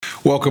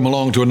Welcome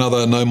along to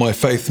another Know My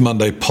Faith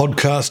Monday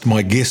podcast.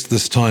 My guest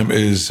this time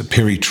is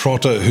Perry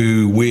Trotter,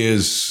 who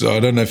wears, I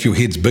don't know if your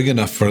head's big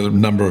enough for a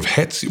number of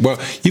hats. Well,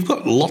 you've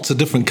got lots of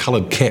different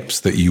coloured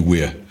caps that you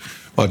wear.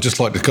 I'd just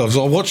like to, because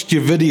I watched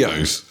your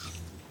videos.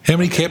 How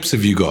many caps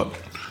have you got?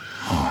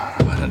 Oh,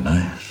 I don't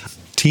know.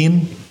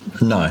 10?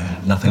 No,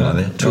 nothing like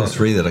that. Two or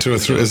three that I... Two or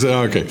three, is that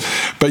okay?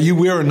 But you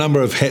wear a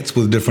number of hats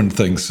with different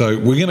things. So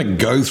we're going to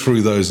go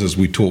through those as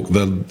we talk.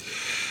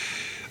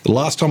 The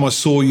last time I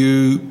saw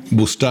you,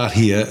 we'll start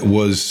here,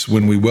 was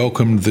when we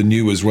welcomed the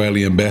new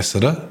Israeli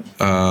ambassador,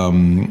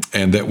 and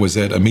that was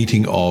at a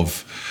meeting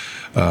of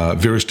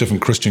various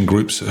different Christian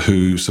groups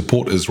who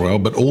support Israel,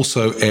 but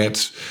also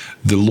at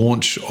the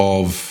launch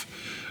of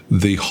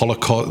the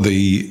Holocaust,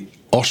 the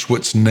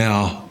Auschwitz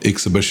Now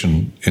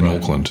exhibition in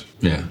Auckland.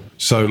 Yeah.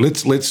 So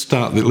let's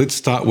start with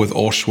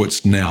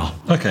Auschwitz Now.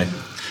 Okay.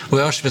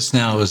 Well, Auschwitz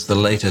Now is the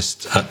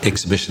latest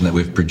exhibition that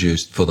we've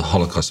produced for the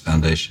Holocaust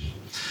Foundation.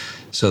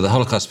 So the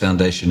Holocaust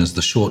Foundation is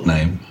the short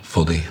name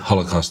for the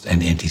Holocaust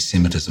and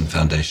Anti-Semitism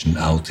Foundation,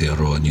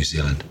 Aotearoa, New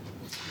Zealand.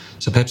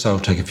 So perhaps I'll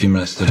take a few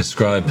minutes to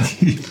describe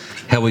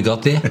how we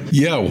got there.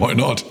 Yeah, why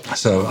not?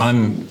 So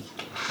I'm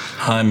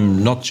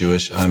not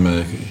Jewish. I'm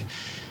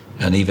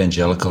an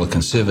evangelical, a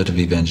conservative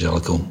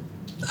evangelical.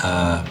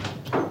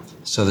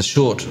 So the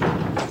short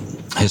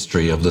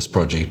history of this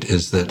project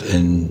is that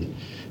in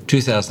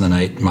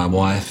 2008, my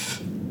wife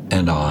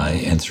and I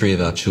and three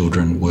of our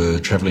children were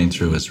traveling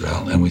through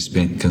Israel, and we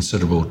spent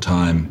considerable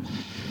time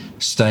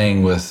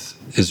staying with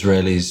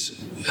Israelis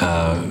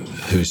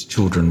whose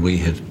children we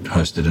had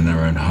hosted in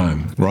our own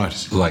home.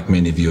 Right. Like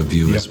many of your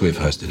viewers, We've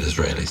hosted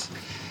Israelis.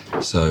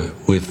 So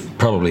we've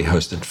probably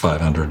hosted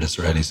 500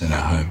 Israelis in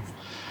our home.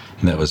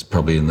 And that was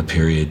probably in the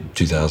period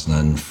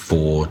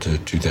 2004 to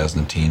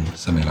 2010,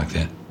 something like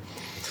that.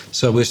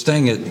 So we're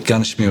staying at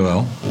Gan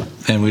Shmuel,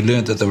 and we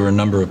learned that there were a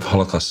number of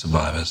Holocaust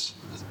survivors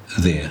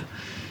there.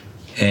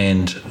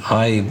 And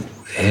I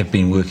have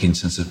been working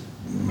since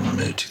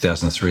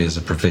 2003 as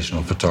a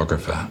professional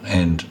photographer.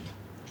 And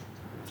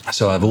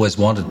so I've always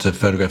wanted to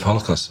photograph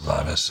Holocaust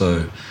survivors.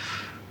 So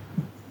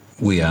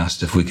we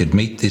asked if we could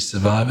meet these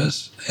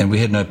survivors, and we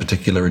had no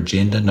particular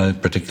agenda, no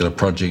particular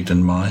project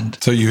in mind.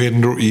 So you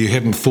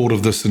hadn't thought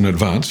of this in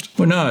advance?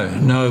 Well,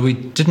 no, we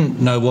didn't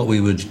know what we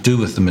would do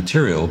with the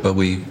material, but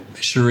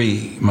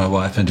Cherie, my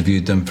wife,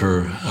 interviewed them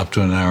for up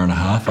to an hour and a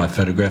half. I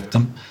photographed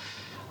them.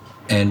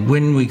 And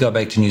when we got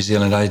back to New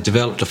Zealand, I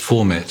developed a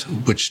format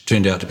which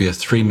turned out to be a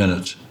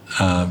 3-minute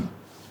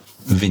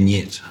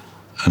vignette,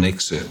 an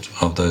excerpt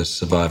of those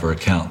survivor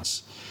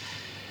accounts.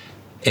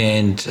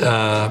 And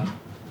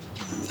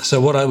so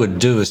what I would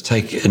do is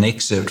take an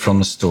excerpt from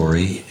the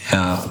story.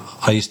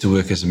 I used to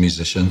work as a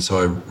musician,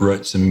 so I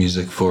wrote some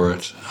music for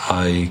it.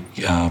 I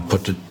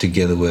put it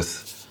together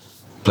with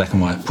black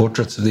and white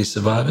portraits of these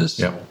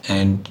survivors.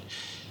 And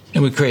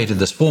we created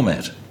this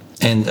format.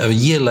 And a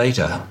year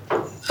later,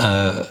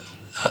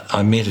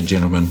 I met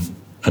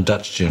a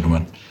Dutch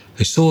gentleman,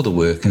 who saw the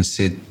work and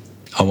said,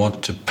 I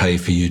want to pay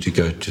for you to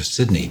go to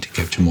Sydney to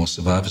capture more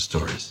survivor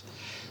stories.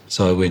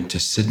 So I went to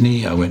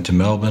Sydney, I went to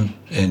Melbourne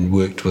and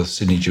worked with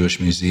Sydney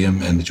Jewish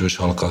Museum and the Jewish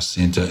Holocaust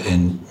Centre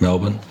in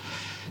Melbourne,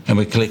 and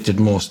we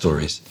collected more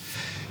stories.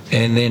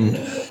 And then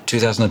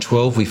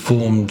 2012, we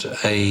formed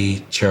a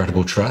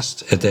charitable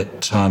trust. At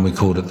that time, we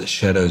called it the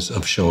Shadows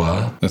of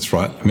Shoah. That's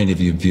right. Many of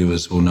you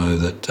viewers will know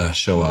that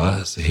Shoah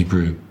is the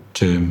Hebrew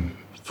term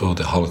for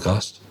the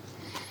Holocaust.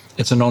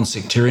 It's a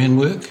non-sectarian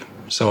work,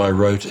 so I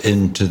wrote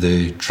into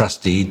the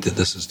trust deed that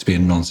this is to be a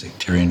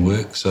non-sectarian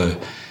work. So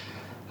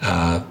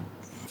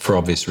for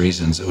obvious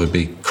reasons, it would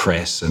be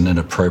crass and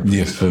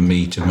inappropriate for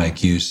me to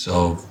make use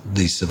of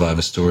these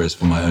survivor stories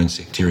for my own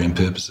sectarian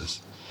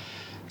purposes.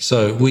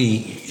 So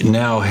we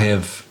now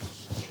have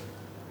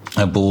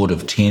a board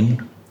of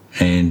 10,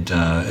 and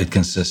it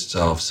consists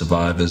of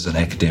survivors and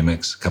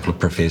academics, a couple of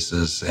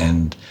professors,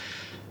 and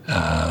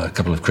a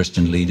couple of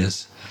Christian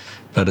leaders.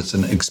 But it's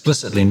an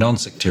explicitly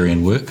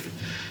non-sectarian work.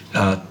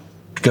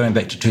 Going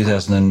back to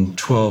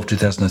 2012,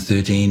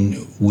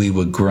 2013, we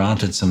were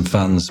granted some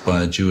funds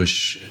by a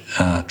Jewish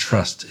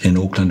trust in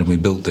Auckland, and we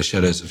built the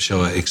Shadows of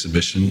Shoah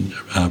exhibition.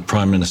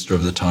 Prime Minister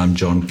of the time,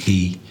 John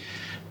Key,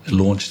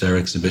 launched our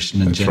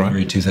exhibition in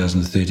January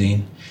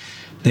 2013.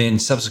 Then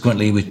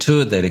subsequently, we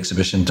toured that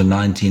exhibition to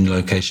 19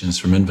 locations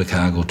from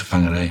Invercargill to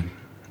Whangarei,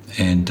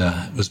 and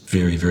it was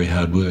very, very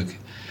hard work.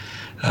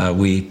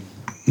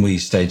 We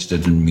staged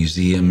it in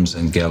museums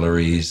and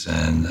galleries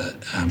and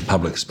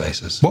public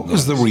spaces. What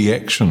was the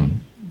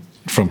reaction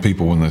from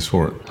people when they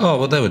saw it? Oh,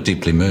 well, they were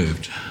deeply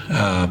moved.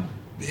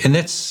 And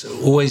that's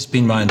always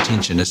been my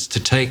intention, is to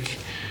take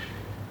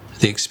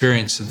the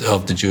experience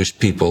of the Jewish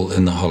people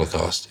in the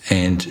Holocaust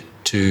and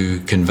to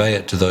convey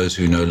it to those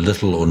who know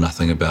little or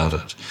nothing about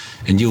it.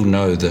 And you'll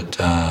know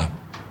that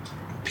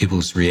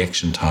people's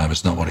reaction time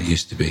is not what it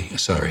used to be.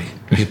 Sorry.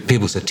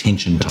 People's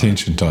attention time.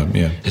 Attention time,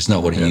 yeah. It's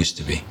not what it used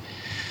to be.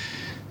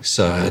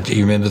 So do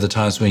you remember the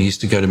times when you used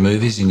to go to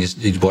movies and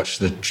you'd watch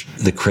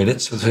the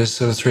credits for the first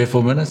sort of 3 or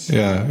 4 minutes?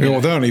 Yeah. Well,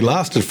 they only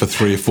lasted for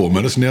 3 or 4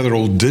 minutes. Now they're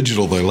all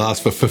digital. They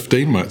last for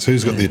 15 minutes.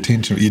 Who's got the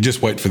attention? You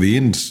just wait for the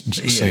end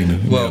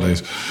scene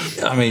nowadays.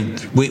 I mean,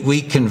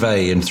 we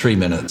convey in 3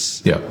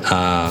 minutes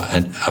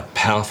a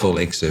powerful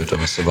excerpt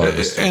of a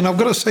survivor's story. And I've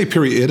got to say,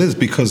 Perry, it is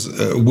because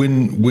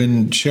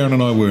when Sharon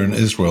and I were in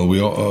Israel, we,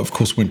 of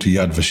course, went to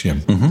Yad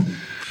Vashem.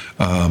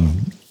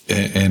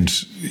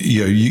 And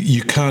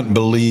you can't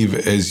believe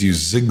as you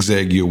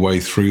zigzag your way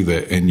through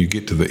that and you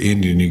get to the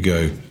end and you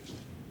go,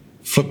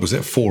 flip, was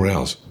that 4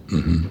 hours?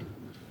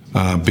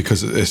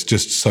 Because it's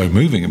just so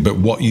moving. But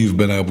what you've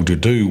been able to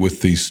do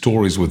with these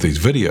stories, with these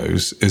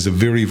videos, is a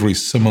very, very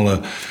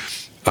similar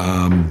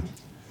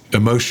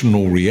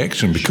emotional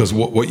reaction, because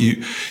what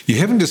you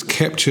haven't just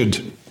captured,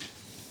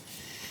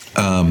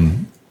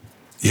 you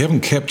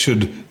haven't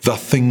captured the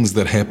things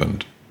that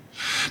happened.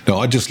 Now,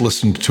 I just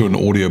listened to an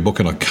audiobook,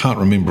 and I can't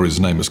remember his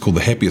name. It's called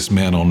The Happiest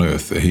Man on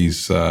Earth.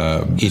 He's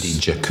Eddie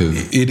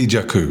Jaku. Eddie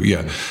Jaku,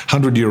 yeah.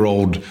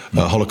 100-year-old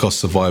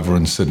Holocaust survivor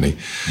in Sydney.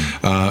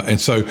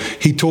 And so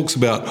he talks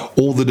about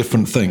all the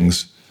different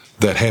things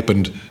that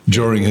happened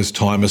during his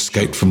time,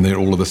 escaped from there,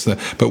 all of this.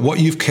 But what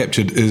you've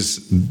captured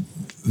is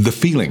the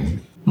feeling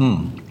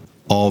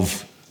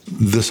of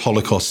this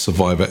Holocaust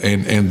survivor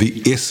and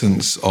the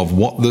essence of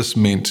what this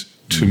meant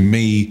to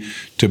me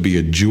to be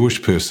a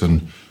Jewish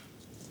person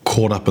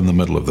caught up in the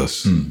middle of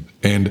this.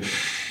 And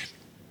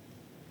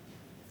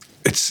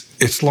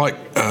it's like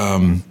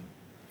I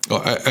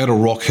had a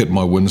rock hit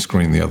my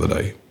windscreen the other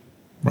day,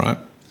 right?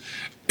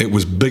 It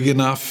was big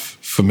enough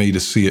for me to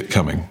see it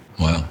coming.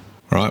 Wow.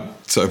 Right?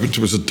 So it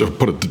was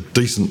put a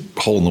decent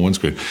hole in the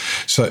windscreen.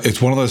 So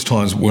it's one of those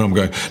times where I'm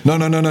going,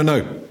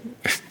 no,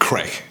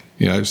 crack.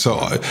 So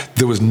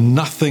there was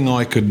nothing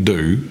I could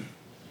do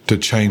to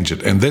change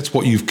it. And that's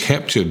what you've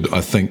captured,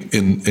 I think,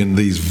 in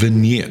these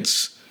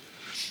vignettes,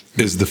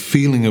 is the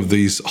feeling of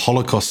these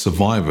Holocaust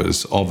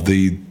survivors of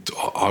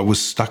I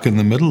was stuck in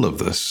the middle of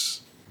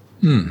this.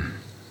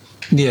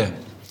 Yeah,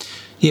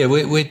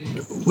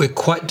 we're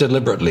quite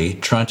deliberately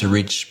trying to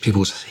reach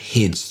people's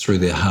heads through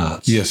their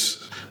hearts.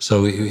 Yes.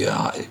 So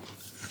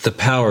the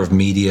power of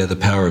media, the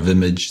power of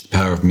image, the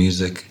power of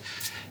music.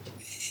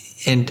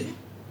 And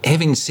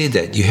having said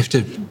that, you have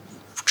to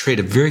tread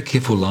a very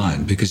careful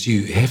line, because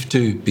you have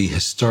to be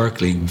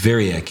historically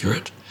very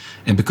accurate.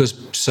 And because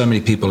so many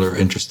people are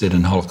interested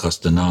in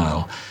Holocaust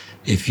denial,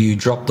 if you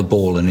drop the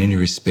ball in any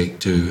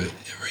respect to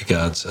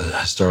regards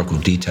historical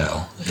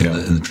detail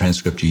in the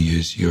transcript you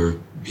use, you're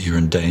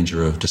in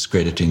danger of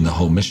discrediting the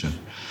whole mission.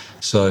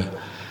 So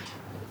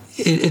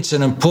it's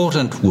an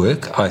important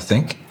work, I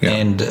think,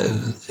 and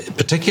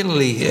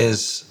particularly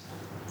as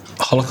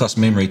Holocaust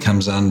memory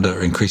comes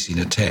under increasing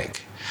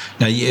attack.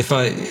 Now,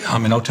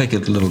 I'll take a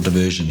little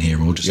diversion here,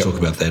 and we'll just talk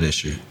about that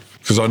issue.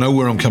 Because I know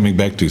where I'm coming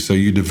back to, so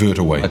you divert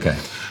away. Okay.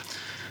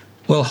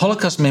 Well,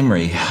 Holocaust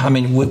memory,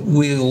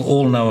 we'll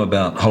all know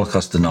about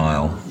Holocaust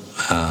denial,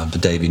 the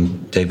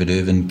David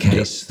Irvin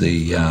case,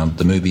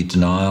 the movie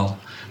Denial.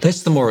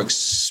 That's the more,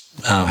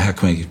 how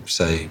can we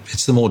say,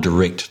 it's the more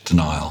direct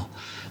denial.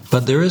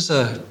 But there is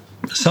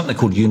something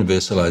called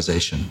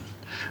universalization,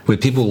 where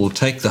people will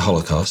take the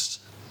Holocaust,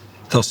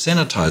 they'll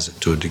sanitize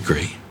it to a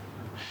degree,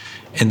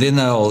 and then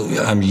they'll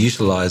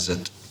utilize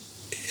it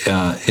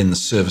in the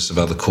service of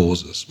other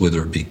causes,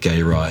 whether it be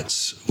gay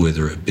rights,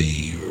 whether it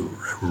be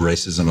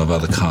racism of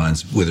other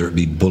kinds, whether it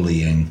be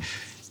bullying.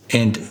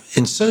 And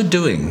in so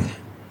doing,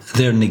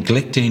 they're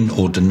neglecting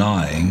or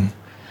denying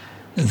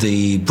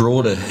the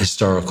broader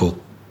historical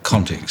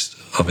context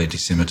of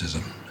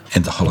anti-Semitism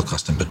and the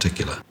Holocaust in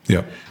particular.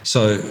 Yeah.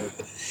 So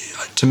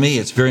to me,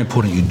 it's very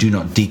important you do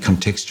not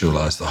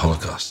decontextualize the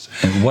Holocaust.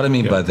 And what I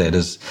mean by that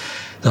is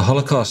the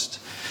Holocaust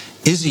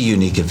is a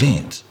unique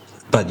event,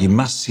 but you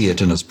must see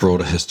it in its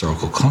broader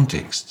historical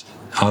context.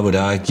 I would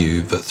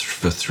argue that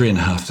for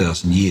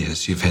 3,500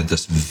 years, you've had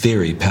this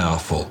very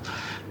powerful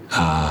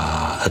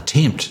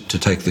attempt to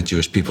take the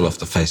Jewish people off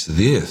the face of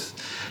the earth.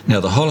 Now,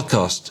 the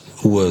Holocaust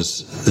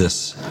was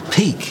this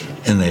peak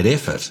in that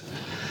effort,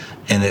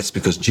 and that's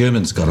because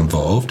Germans got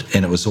involved,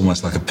 and it was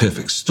almost like a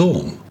perfect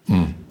storm.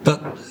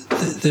 But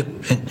the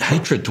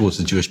hatred towards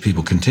the Jewish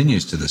people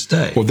continues to this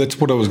day. Well, that's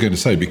what I was going to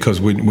say, because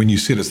when you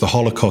said it's the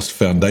Holocaust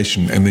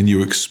Foundation and then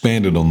you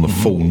expanded on the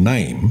full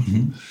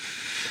name,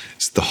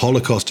 it's the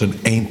Holocaust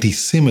and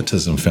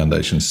Anti-Semitism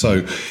Foundation.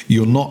 So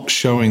you're not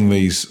showing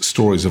these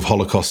stories of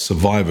Holocaust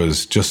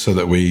survivors just so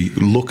that we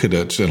look at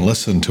it and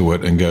listen to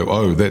it and go,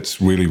 oh,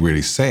 that's really,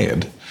 really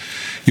sad.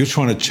 You're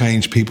trying to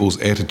change people's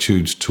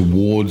attitudes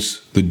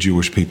towards the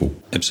Jewish people.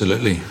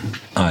 Absolutely,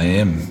 I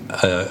am.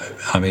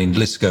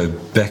 Let's go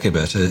back a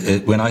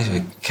bit. When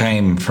I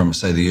came from,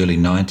 say, the early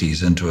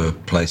 90s into a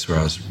place where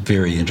I was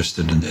very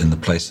interested in the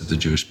place of the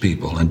Jewish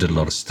people and did a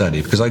lot of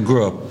study, because I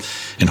grew up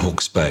in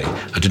Hawke's Bay.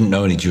 I didn't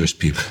know any Jewish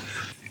people.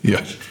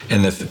 Yeah.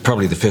 And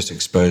probably the first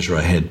exposure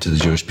I had to the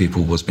Jewish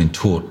people was being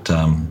taught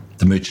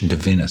The Merchant of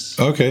Venice.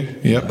 Okay,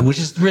 yeah. Which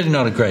is really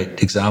not a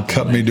great example.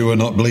 Cut me, do I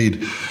not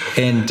bleed.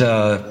 And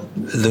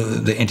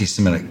the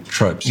anti-Semitic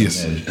tropes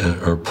Yes.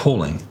 are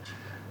appalling.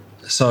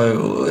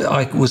 So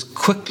I was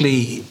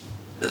quickly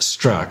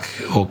struck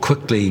or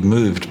quickly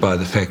moved by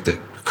the fact that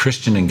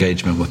Christian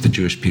engagement with the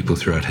Jewish people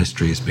throughout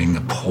history has been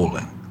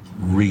appalling,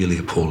 really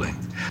appalling.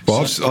 Well,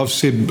 I've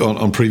said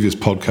on previous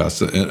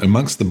podcasts,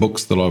 amongst the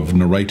books that I've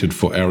narrated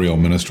for Ariel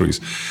Ministries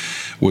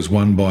was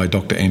one by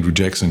Dr. Andrew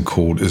Jackson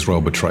called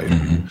Israel Betrayed.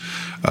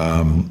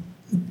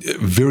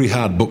 Very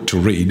hard book to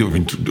read. I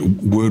mean,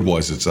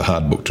 word-wise, it's a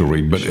hard book to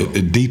read, but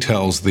it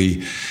details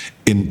the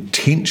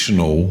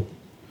intentional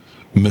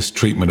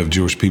mistreatment of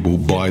Jewish people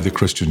by the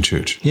Christian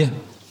church. Yeah.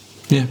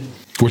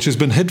 Which has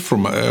been hid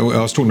from. I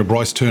was talking to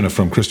Bryce Turner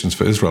from Christians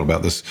for Israel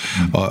about this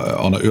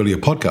on an earlier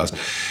podcast.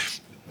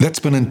 That's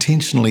been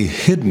intentionally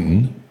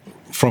hidden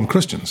from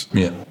Christians.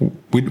 Yeah.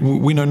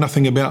 We know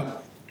nothing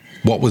about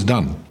what was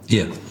done.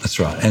 Yeah, that's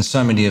right. And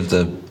so many of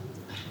the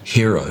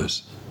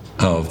heroes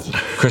of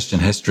Christian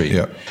history.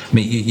 Yeah. I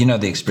mean, you know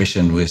the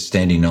expression, we're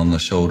standing on the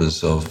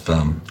shoulders of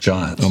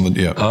giants.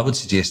 I would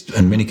suggest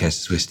in many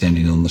cases we're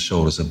standing on the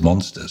shoulders of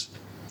monsters.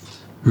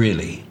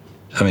 Really.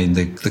 I mean,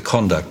 the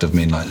conduct of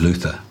men like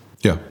Luther.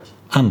 Yeah.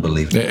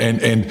 Unbelievable.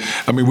 And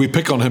I mean, we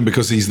pick on him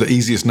because he's the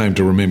easiest name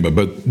to remember,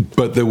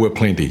 but there were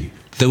plenty.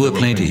 There were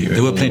plenty.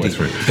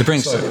 It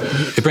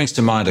brings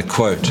to mind a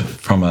quote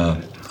from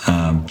a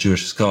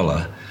Jewish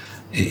scholar,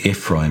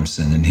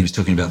 Ephraimson, and he was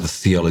talking about the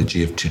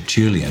theology of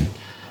Tertullian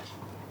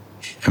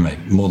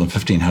more than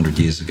 1,500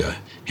 years ago.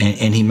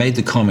 And he made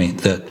the comment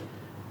that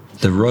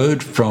the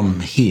road from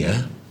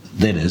here,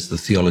 that is, the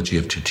theology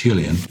of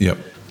Tertullian,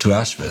 to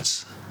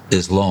Auschwitz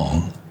is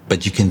long,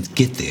 but you can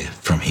get there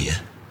from here.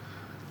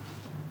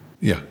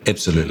 Yeah.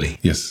 Absolutely.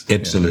 Yes.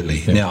 Absolutely.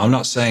 Yeah. Now, I'm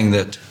not saying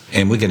that,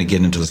 and we're going to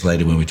get into this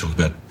later when we talk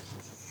about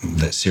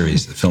that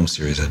series, the film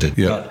series I did.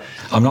 Yeah. But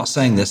I'm not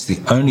saying that's the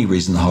only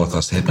reason the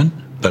Holocaust happened,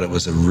 but it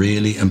was a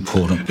really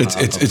important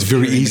part. It's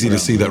very easy to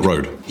see that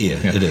road. Yeah,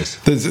 it is.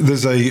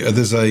 There's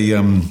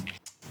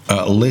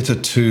a letter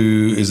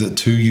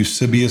to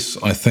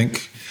Eusebius, I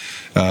think.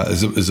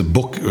 Is a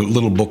book, a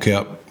little book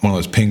out, one of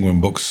those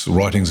Penguin books,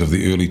 writings of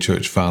the early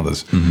church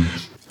fathers.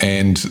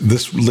 And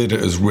this letter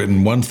is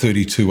written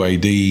 132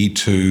 AD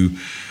to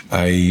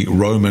a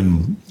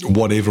Roman,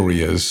 whatever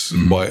he is,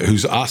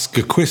 who's asked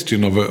a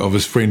question of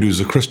his friend who's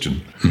a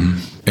Christian.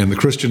 And the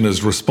Christian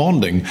is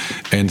responding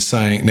and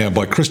saying, now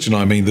by Christian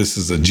I mean this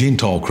is a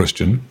Gentile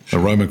Christian, a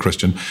Roman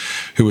Christian,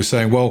 who is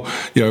saying, well,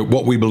 you know,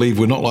 what we believe,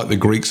 we're not like the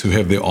Greeks who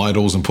have their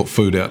idols and put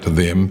food out to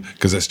them,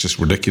 because that's just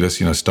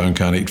ridiculous, you know, stone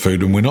can't eat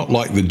food. And we're not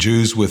like the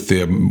Jews with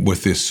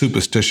their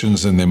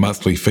superstitions and their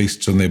monthly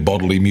feasts and their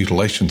bodily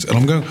mutilations. And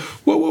I'm going,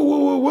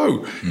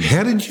 whoa.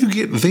 How did you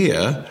get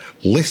there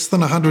less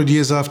than 100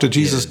 years after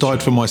Jesus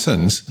died for my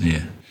sins?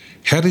 Yeah.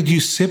 How did you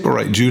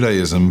separate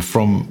Judaism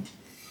from,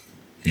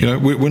 you know,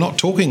 we're not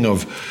talking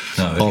of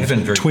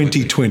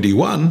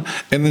 2021.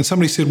 And then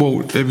somebody said, well,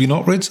 have you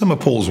not read some of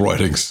Paul's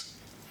writings?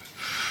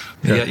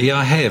 Yeah,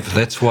 I have.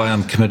 That's why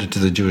I'm committed to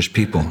the Jewish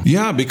people.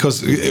 Yeah,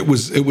 because it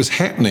was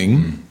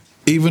happening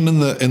even in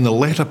the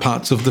latter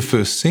parts of the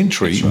first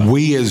century. Right.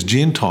 We as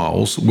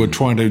Gentiles were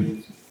trying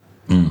to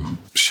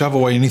shove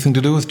away anything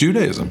to do with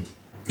Judaism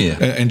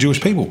and Jewish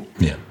people.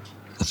 Yeah,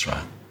 that's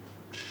right.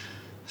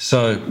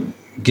 So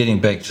getting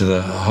back to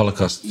the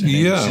Holocaust,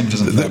 the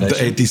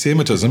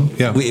anti-Semitism,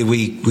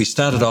 we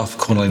started off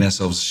calling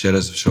ourselves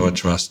Shadows of Shoah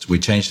Trust. We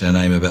changed our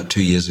name about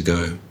 2 years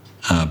ago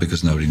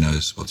because nobody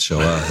knows what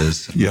Shoah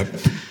is.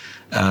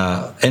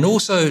 And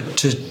also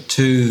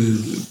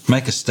to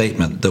make a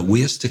statement that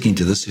we're sticking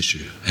to this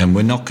issue and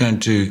we're not going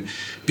to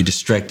be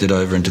distracted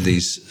over into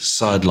these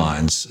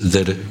sidelines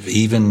that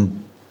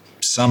even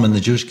some in the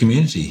Jewish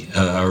community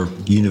are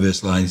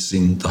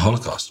universalizing the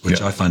Holocaust,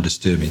 which I find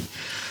disturbing.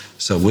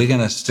 So we're going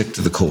to stick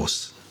to the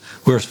course.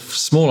 We're a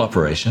small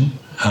operation,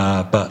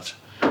 but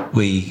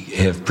we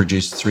have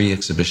produced 3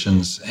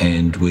 exhibitions,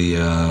 and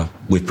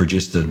we've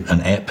produced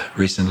an app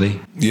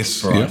recently.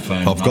 Yes, for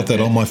iPhone, I've got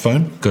that on my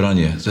phone. Good on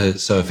you.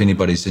 So if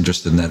anybody's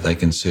interested in that, they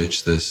can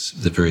search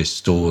the various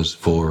stores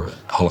for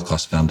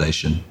Holocaust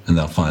Foundation, and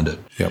they'll find it.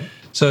 Yep.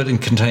 So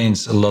it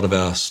contains a lot of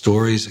our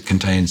stories. It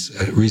contains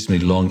a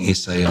reasonably long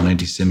essay on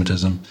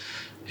anti-Semitism.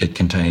 It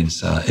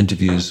contains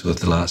interviews with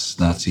the last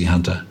Nazi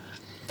hunter.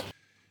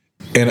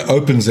 And it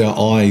opens our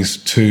eyes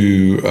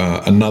to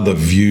another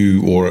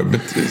view, or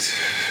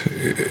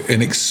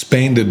an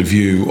expanded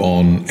view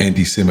on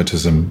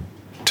anti-Semitism,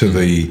 to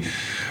the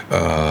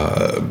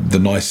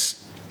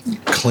nice,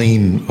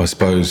 clean, I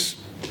suppose,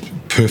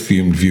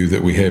 perfumed view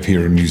that we have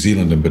here in New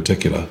Zealand in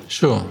particular.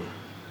 Sure.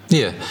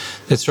 Yeah,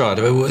 that's right.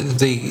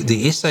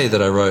 The essay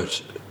that I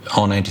wrote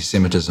on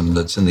anti-Semitism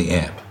that's in the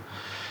app,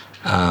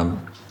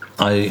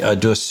 I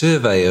do a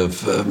survey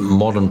of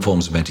modern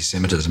forms of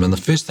anti-Semitism, and the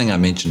first thing I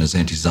mention is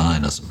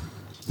anti-Zionism.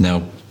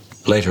 Now,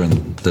 later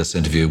in this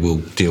interview, we'll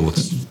deal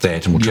with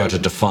that and we'll try to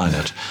define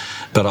it.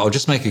 But I'll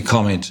just make a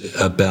comment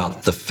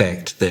about the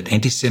fact that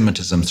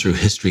anti-Semitism through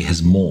history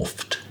has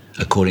morphed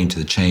according to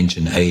the change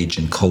in age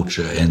and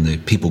culture and the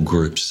people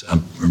groups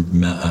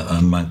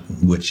among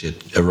which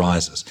it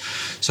arises.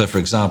 So, for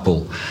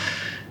example,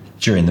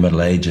 during the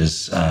Middle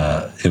Ages,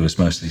 it was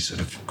mostly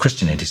sort of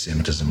Christian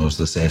anti-Semitism. It was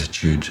this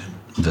attitude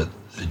that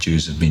the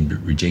Jews had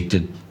been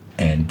rejected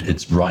and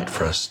it's right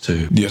for us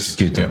to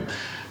persecute them. Yeah.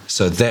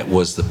 So that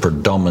was the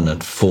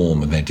predominant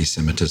form of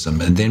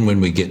anti-Semitism. And then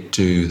when we get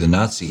to the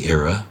Nazi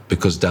era,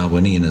 because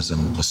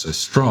Darwinianism was so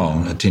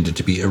strong, it tended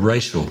to be a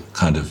racial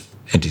kind of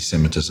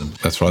anti-Semitism.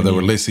 That's right. They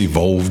were less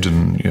evolved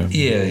and all of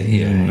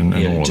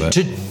that.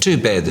 Too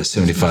bad that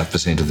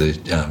 75% of the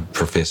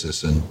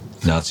professors in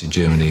Nazi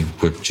Germany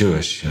were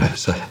Jewish.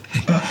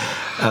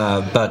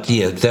 But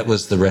that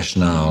was the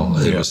rationale.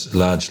 It was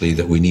largely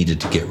that we needed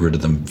to get rid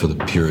of them for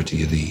the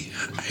purity of the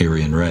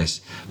Aryan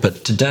race.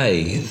 But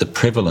today, the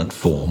prevalent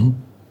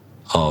form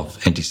of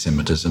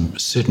anti-Semitism,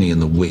 certainly in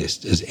the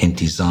West, is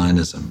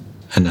anti-Zionism.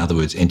 In other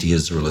words,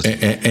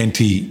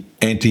 anti-Israelism.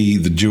 Anti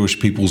the Jewish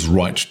people's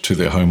right to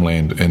their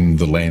homeland in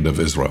the land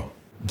of Israel.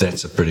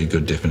 That's a pretty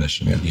good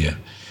definition, yeah.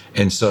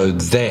 And so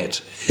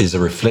that is a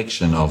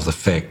reflection of the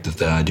fact that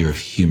the idea of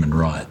human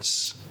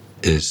rights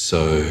is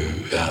so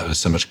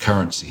much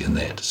currency in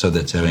that. So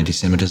that's how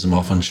anti-Semitism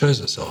often shows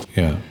itself.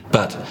 Yeah.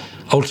 But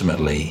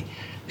ultimately,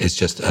 it's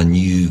just a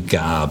new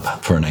garb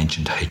for an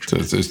ancient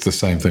hatred. It's the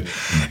same thing.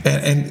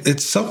 And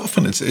it's so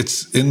often,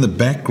 it's in the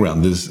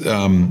background. There's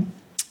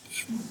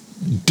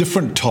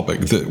different topic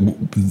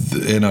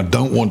and I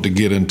don't want to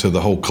get into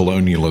the whole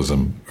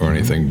colonialism or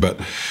anything, but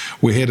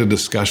we had a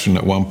discussion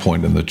at one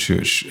point in the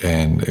church,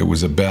 and it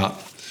was about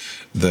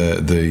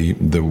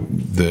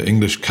the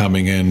English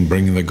coming in,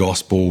 bringing the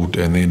gospel,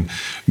 and then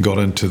got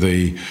into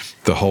the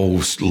whole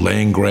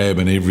land grab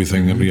and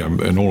everything,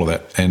 and all of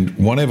that. And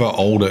one of our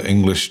older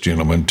English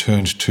gentlemen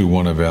turned to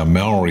one of our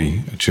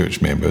Maori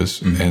church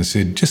members and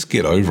said, "Just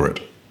get over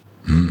it."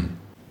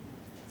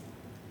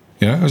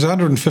 It was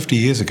 150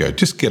 years ago.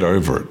 Just get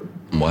over it.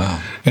 Wow.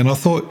 And I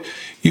thought,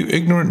 you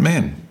ignorant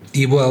man.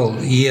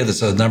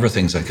 There's a number of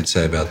things I could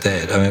say about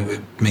that. I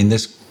mean,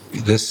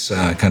 this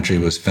country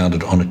was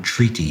founded on a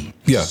treaty.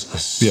 A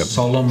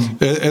solemn.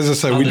 As I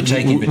say,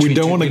 we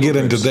don't want to get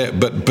into that,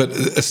 but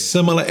a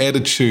similar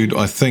attitude,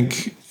 I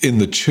think, in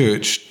the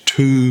church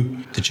to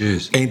the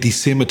Jews,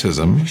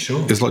 anti-Semitism,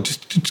 is like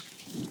just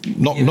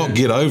not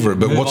get over it.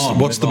 But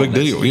what's the big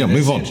deal?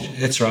 Move on.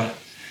 That's right.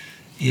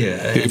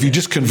 Yeah. If you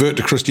just convert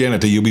to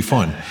Christianity, you'll be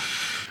fine.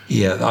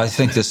 Yeah, I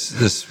think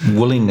this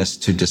willingness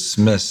to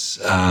dismiss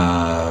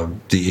the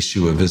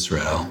issue of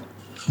Israel.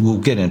 We'll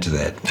get into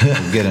that.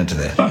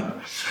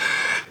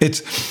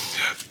 It's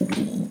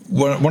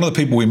one of the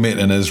people we met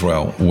in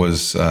Israel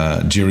was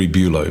Jerry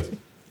Bulow,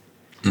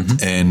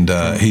 and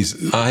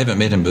I haven't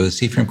met him, but is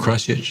he from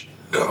Christchurch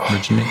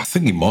originally? I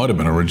think he might have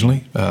been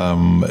originally.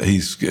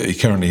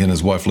 He and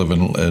his wife live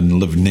in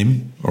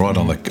Livnim, right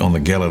on the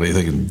Galilee. I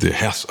think the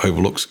house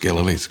overlooks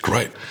Galilee. It's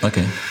great.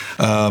 Okay.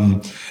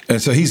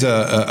 And so he's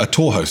a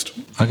tour host.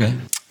 Okay.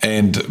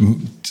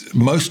 And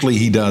mostly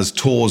he does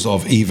tours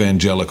of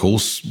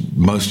evangelicals,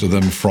 most of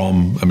them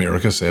from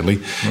America, sadly.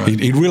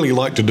 Right. He'd really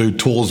like to do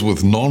tours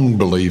with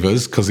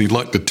non-believers because he'd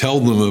like to tell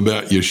them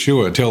about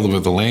Yeshua, tell them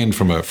of the land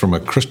from a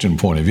Christian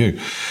point of view.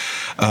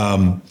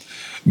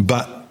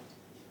 But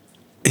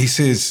he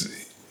says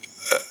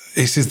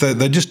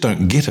they just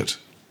don't get it.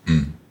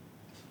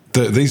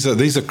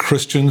 These are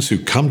Christians who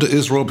come to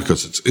Israel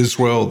because it's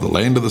Israel, the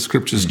land of the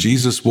scriptures.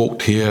 Jesus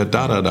walked here,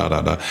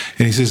 And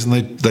he says,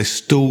 and they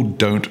still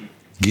don't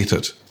get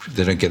it.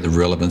 They don't get the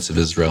relevance of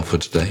Israel for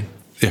today.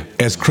 Yeah,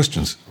 as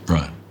Christians.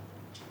 Right.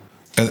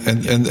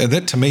 And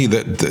that to me,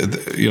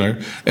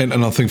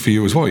 and I think for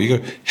you as well, you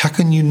go, how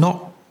can you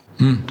not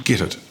get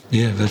it?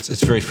 Yeah,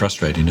 it's very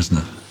frustrating, isn't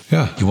it?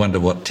 Yeah. You wonder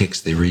what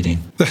text they're reading.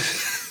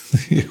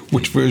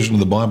 Which version of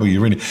the Bible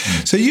you're reading.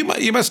 So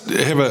you must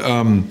have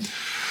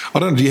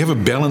do you have a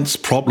balance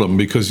problem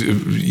because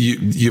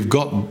you've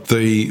got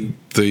the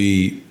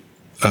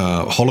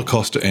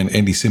Holocaust and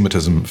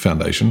Anti-Semitism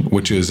Foundation,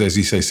 which is, as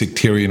you say,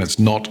 sectarian. It's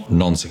not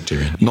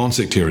non-sectarian.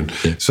 Non-sectarian.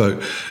 Yeah. So,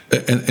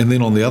 and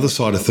then on the other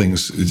side of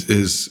things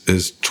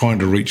is trying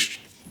to reach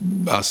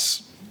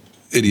us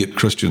idiot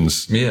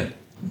Christians. Yeah.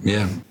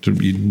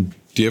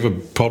 Do you have a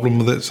problem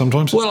with that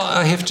sometimes? Well,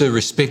 I have to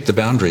respect the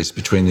boundaries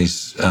between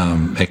these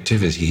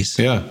activities.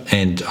 Yeah.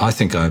 And I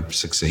think I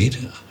succeed,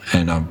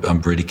 and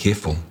I'm really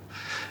careful.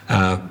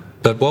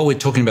 But while we're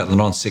talking about the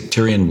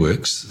non-sectarian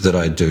works that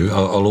I do,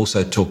 I'll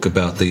also talk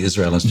about the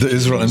Israel Institute. The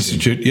Israel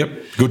Institute, yep.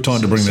 Good time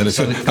to bring that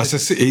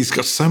in. He's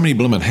got so many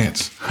blooming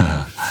hats.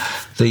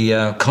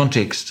 The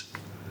context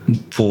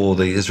for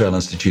the Israel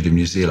Institute of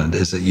New Zealand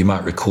is that you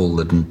might recall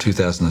that in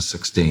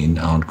 2016,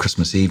 on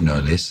Christmas Eve no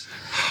less,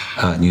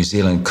 New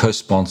Zealand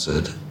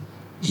co-sponsored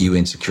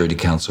UN Security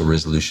Council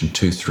Resolution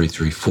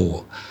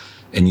 2334.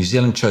 And New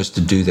Zealand chose to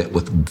do that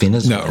with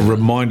Venezuela. Now,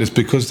 remind us,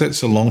 because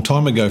that's a long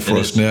time ago for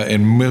us now,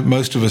 and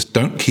most of us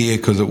don't care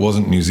because it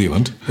wasn't New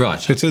Zealand.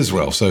 Right. It's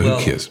Israel, so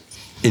who cares?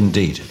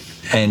 Indeed.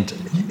 And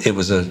it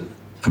was a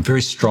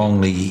very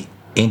strongly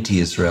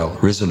anti-Israel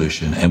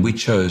resolution, and we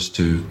chose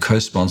to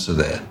co-sponsor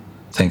that,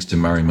 thanks to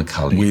Murray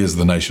McCully. We as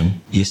the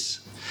nation.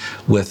 Yes.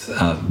 With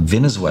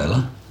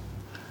Venezuela,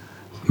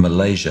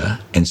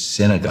 Malaysia, and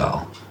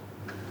Senegal.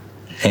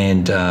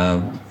 And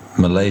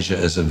Malaysia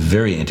is a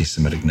very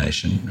anti-Semitic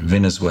nation.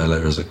 Venezuela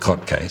is a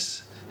COT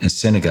case. And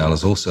Senegal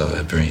is also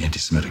a very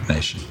anti-Semitic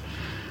nation.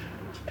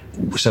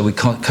 So we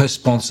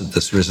co-sponsored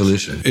this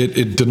resolution.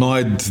 It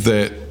denied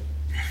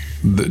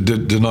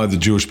denied the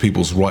Jewish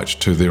people's right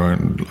to their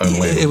own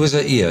land. It was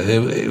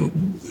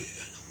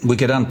we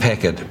could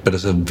unpack it, but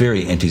it's a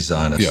very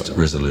anti-Zionist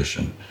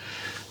resolution.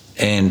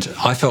 And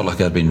I felt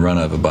like I'd been run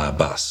over by a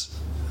bus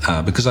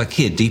because I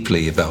care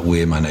deeply about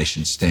where my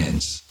nation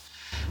stands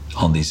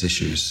on these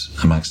issues,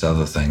 amongst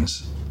other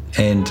things.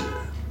 And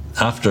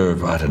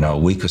after, I don't know, a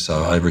week or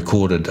so, I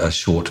recorded a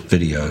short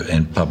video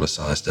and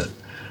publicised it,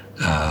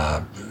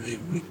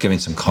 giving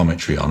some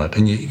commentary on it.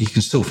 And you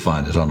can still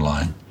find it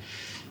online.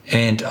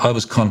 And I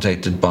was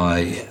contacted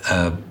by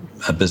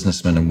a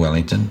businessman in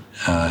Wellington.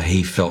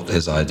 He felt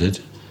as I did.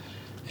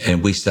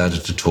 And we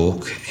started to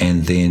talk.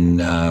 And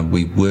then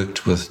we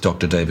worked with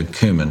Dr. David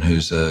Kuhlman,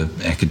 who's an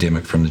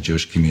academic from the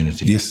Jewish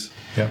community. Yes.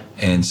 Yeah.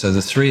 And so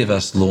the three of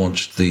us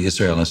launched the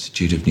Israel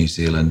Institute of New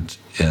Zealand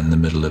in the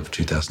middle of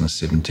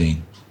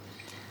 2017.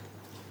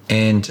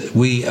 And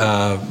we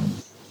are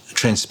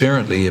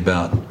transparently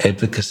about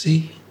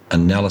advocacy,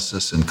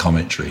 analysis, and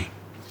commentary.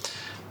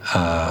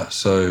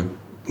 So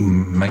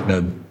make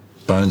no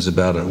bones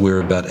about it,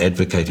 we're about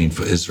advocating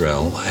for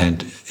Israel.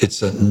 And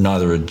it's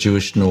neither a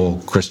Jewish nor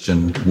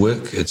Christian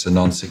work. It's a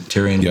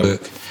non-sectarian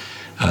work.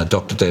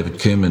 Dr. David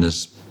Kuhlman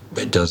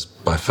does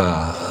by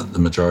far the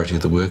majority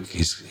of the work.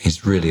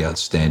 He's really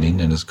outstanding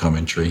in his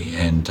commentary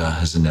and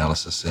his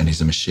analysis, and he's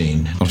a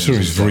machine. I'm sure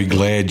he's very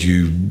glad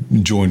you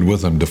joined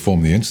with him to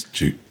form the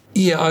Institute.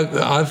 Yeah,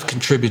 I've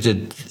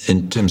contributed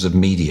in terms of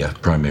media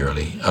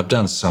primarily. I've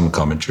done some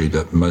commentary,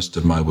 but most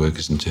of my work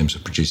is in terms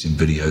of producing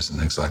videos and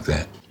things like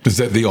that. Is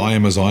that the I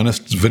Am a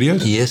Zionist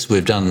videos? Yes,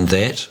 we've done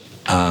that.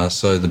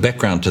 So the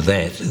background to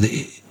that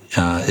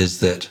is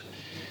that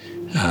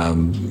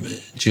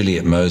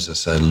Juliet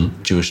Moses, a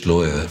Jewish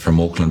lawyer from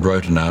Auckland,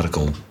 wrote an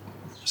article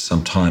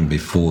some time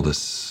before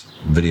this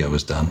video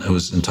was done. It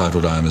was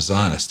entitled I Am a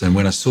Zionist. And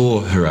when I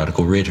saw her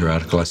article, read her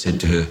article, I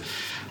said to her,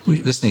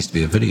 this needs to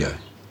be a video.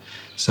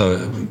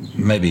 So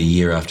maybe a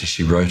year after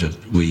she wrote it,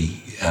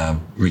 we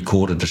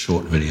recorded a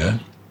short video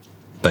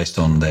based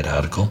on that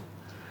article,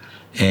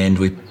 and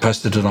we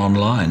posted it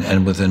online.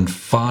 And within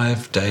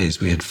 5 days,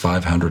 we had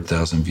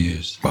 500,000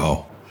 views.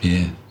 Wow.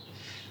 Yeah.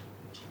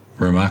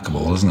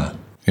 Remarkable, isn't it?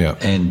 Yeah.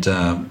 And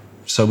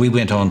so we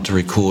went on to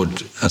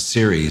record a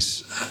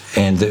series,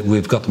 and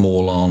we've got them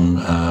all on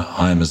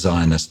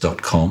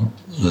iamazionist.com.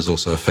 There's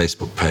also a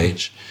Facebook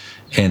page.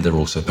 And they're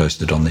also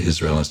posted on the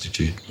Israel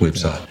Institute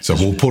website. Yeah. So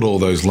we'll put all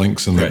those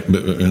links in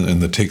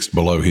the text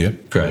below here.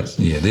 Great.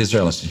 Yeah, the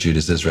Israel Institute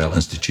is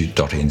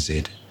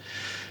israelinstitute.nz.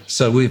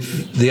 So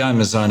the I Am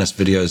a Zionist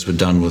videos were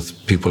done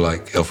with people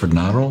like Alfred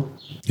Narol,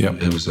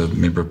 who was a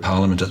member of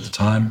Parliament at the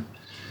time,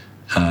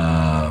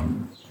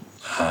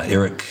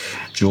 Eric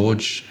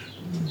George.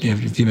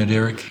 Have you met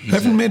Eric?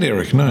 Haven't met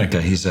Eric, no. Okay,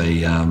 he's a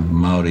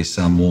Māori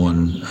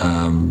Samoan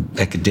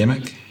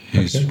academic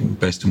who's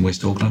based in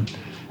West Auckland,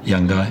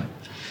 young guy.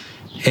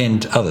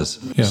 And others.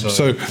 Yeah.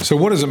 So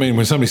what does it mean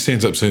when somebody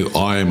stands up and says,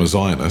 I am a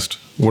Zionist?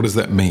 What does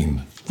that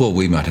mean? Well,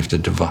 we might have to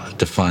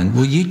define.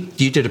 Well, you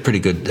did a pretty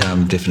good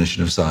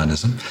definition of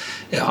Zionism.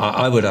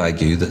 I would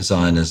argue that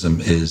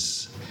Zionism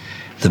is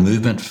the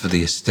movement for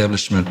the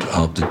establishment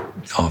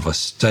of a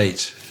state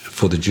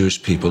for the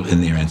Jewish people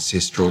in their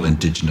ancestral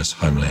indigenous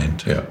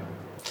homeland. Yeah.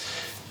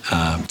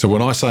 So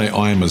when I say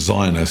I am a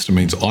Zionist, it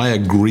means I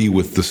agree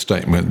with the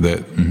statement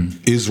that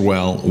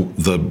Israel,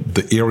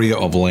 the area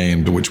of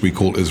land which we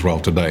call Israel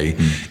today,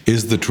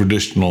 is the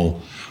traditional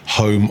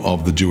home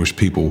of the Jewish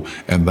people,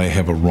 and they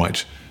have a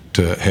right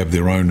to have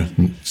their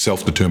own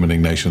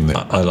self-determining nation there.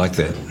 I like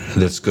that.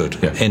 That's good.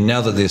 Yeah. And now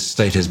that this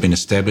state has been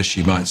established,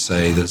 you might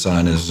say that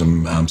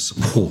Zionism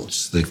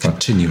supports the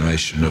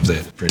continuation of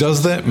that.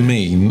 Does that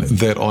mean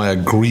that I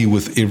agree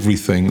with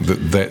everything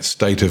that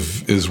state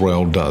of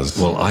Israel does?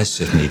 Well, I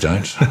certainly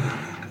don't.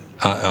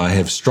 I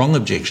have strong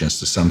objections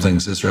to some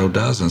things Israel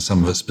does and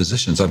some of its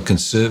positions. I'm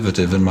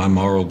conservative in my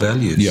moral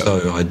values,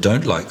 so I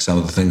don't like some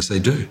of the things they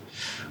do.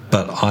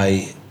 But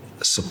I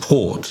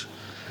support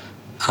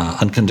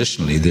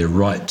unconditionally their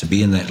right to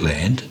be in that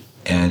land,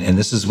 and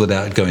this is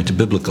without going to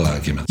biblical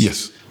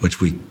arguments, which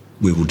we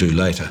will do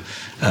later.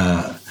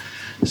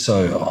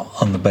 So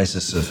on the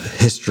basis of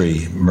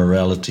history,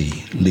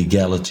 morality,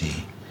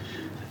 legality,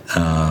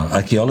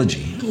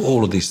 archaeology,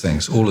 all of these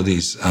things, all of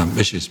these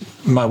issues.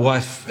 My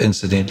wife,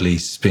 incidentally,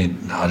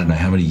 spent, I don't know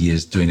how many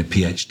years doing a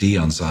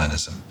PhD on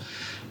Zionism.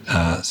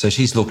 So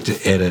she's looked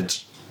at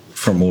it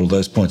from all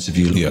those points of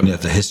view, looking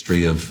at the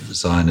history of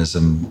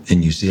Zionism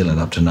in New Zealand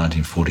up to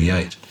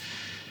 1948.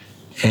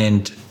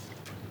 And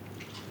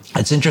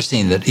it's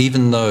interesting that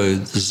even though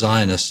the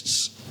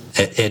Zionists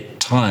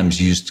at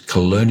times used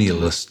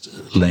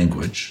colonialist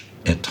language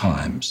at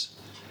times,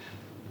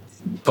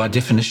 by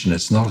definition,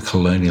 it's not a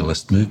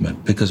colonialist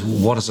movement, because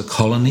what is a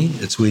colony?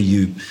 It's where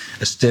you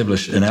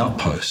establish an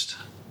outpost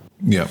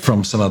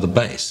from some other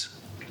base.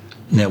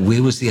 Now,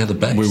 where was the other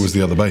base? Where was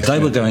the other base? They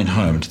were going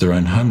home to their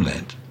own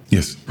homeland.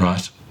 Yes.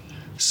 Right?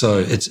 So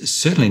it's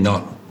certainly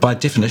not, by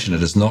definition,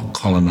 it is not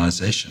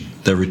colonization.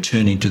 They're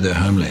returning to their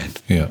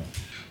homeland. Yeah.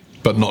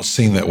 But not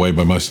seen that way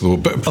by most of the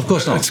world. But of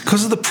course not. It's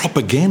because of the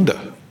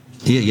propaganda.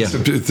 Yeah.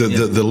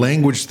 The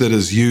language that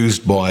is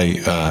used by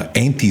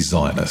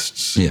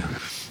anti-Zionists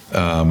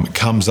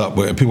comes up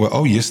where people go,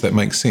 oh, yes, that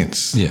makes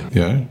sense.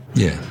 Yeah.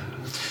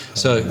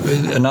 So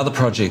another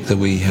project that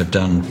we have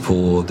done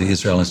for the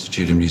Israel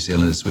Institute in New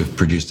Zealand is we've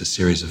produced a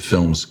series of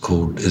films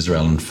called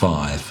Israel in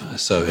 5.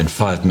 So in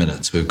 5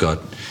 minutes, we've got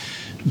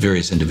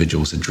various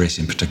individuals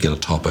addressing particular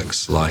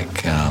topics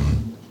like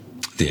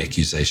the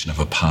accusation of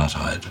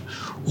apartheid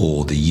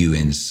or the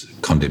UN's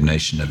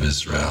condemnation of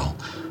Israel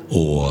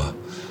or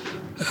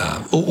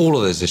all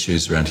of those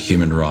issues around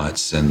human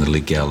rights and the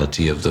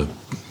legality of the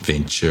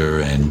venture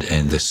and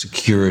the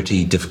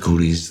security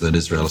difficulties that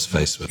Israel is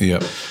faced with.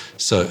 Yep.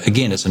 So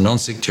again, it's a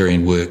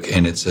non-sectarian work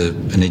and it's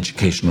an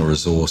educational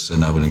resource,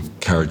 and I would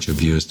encourage your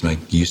viewers to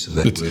make use of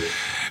that work.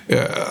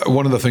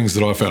 One of the things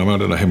that I found, I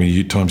don't know how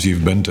many times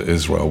you've been to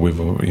Israel. We've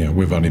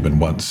only been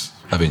once.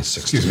 I've been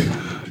 6 times. Excuse me.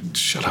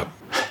 Shut up.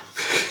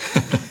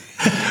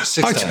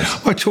 6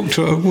 times. I talked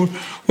to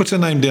what's her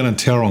name down in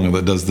Tauranga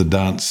that does the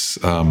dance.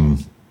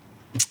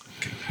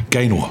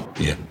 Gaynor.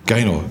 Yeah.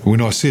 Gaynor. When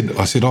I said,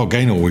 oh,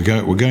 Gaynor,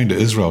 we're going to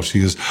Israel. She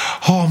goes,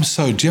 oh, I'm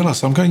so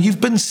jealous. I'm going, you've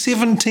been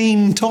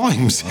 17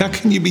 times. How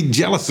can you be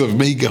jealous of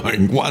me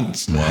going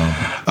once?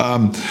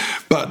 Wow.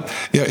 But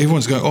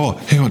everyone's going, oh,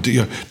 hang on, do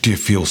you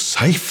feel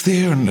safe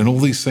there? And all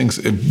these things,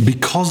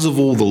 because of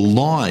all the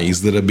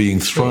lies that are being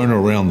thrown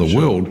around the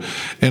world.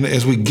 And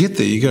as we get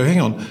there, you go,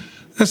 hang on,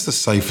 that's the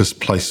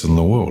safest place in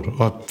the world.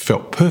 I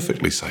felt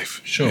perfectly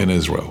safe in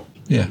Israel.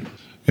 Yeah.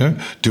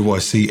 Do I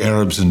see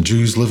Arabs and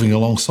Jews living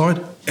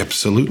alongside?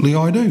 Absolutely,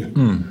 I do.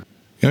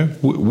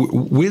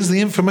 Where's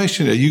the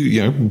information?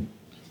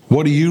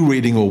 What are you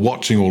reading or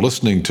watching or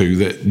listening to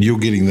that you're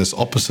getting this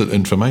opposite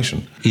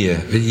information?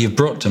 Yeah, you've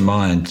brought to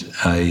mind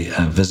a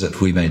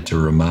visit we made to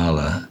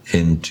Ramallah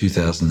in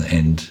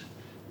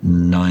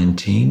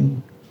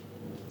 2019.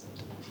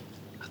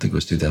 I think it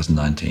was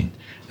 2019.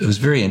 It was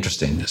very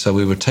interesting. So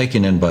we were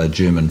taken in by a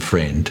German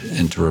friend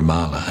into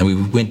Ramallah, and we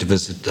went to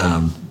visit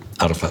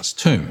Arafat's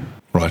tomb.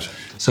 Right.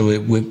 So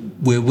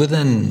we're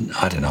within,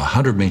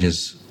 100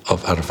 metres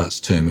of Arafat's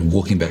tomb and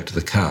walking back to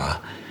the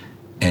car,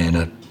 and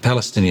a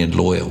Palestinian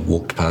lawyer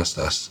walked past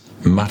us,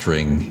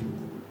 muttering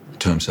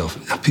to himself,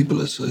 "Our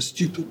people are so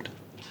stupid."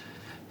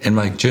 And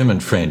my German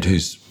friend,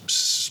 who's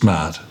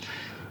smart,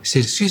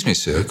 said, "Excuse me,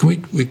 sir, can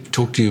we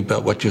talk to you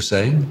about what you're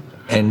saying?"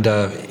 And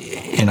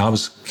I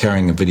was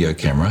carrying a video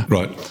camera.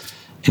 Right.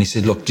 And he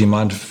said, "Look, do you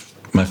mind if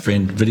my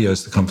friend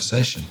videos the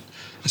conversation?"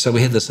 So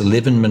we had this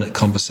 11-minute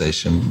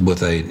conversation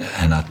with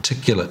an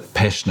articulate,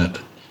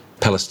 passionate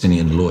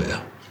Palestinian lawyer.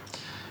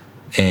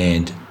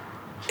 And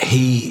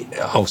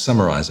I'll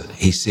summarize it.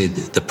 He said,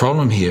 the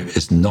problem here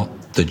is not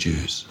the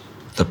Jews.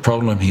 The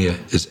problem here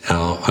is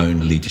our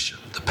own leadership.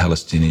 The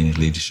Palestinian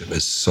leadership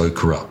is so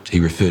corrupt. He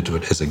referred to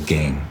it as a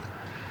gang.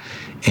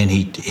 And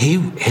he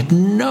had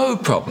no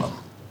problem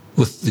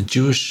with the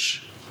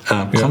Jewish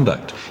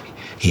conduct.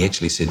 He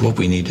actually said, what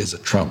we need is a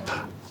Trump.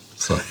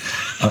 So,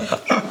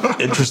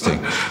 interesting.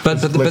 But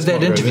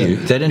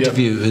that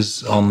interview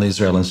is on the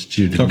Israel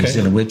Institute in New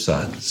Zealand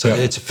website. So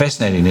it's a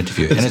fascinating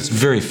interview, and it's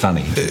very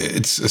funny.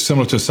 It's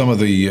similar to some of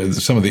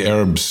the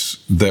Arabs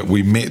that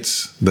we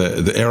met,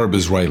 the Arab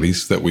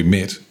Israelis that we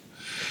met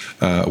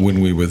when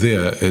we were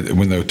there,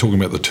 when they were talking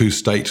about the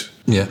two-state.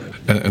 Yeah.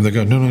 And they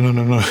go,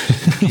 no.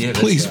 Yeah,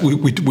 please,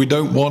 right. we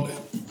don't want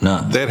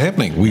that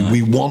happening.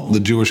 We want the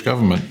Jewish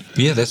government.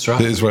 Yeah, that's right.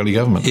 The Israeli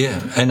government.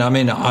 Yeah, and I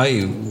mean,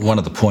 one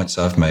of the points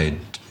I've made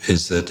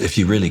is that if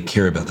you really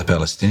care about the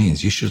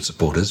Palestinians, you should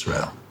support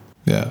Israel.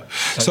 Yeah.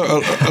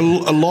 So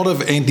a lot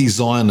of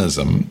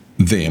anti-Zionism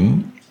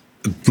then,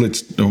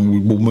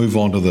 we'll move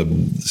on to the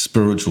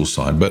spiritual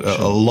side, but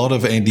a lot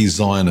of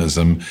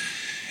anti-Zionism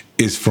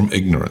is from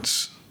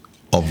ignorance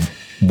of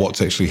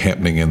what's actually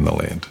happening in the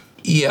land.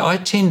 Yeah, I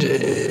tend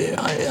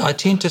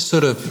to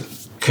sort of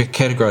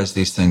categorize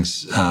these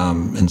things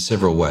in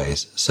several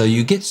ways. So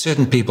you get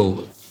certain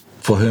people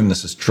for whom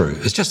this is true.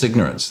 It's just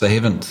ignorance. They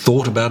haven't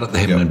thought about it.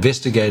 They haven't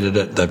investigated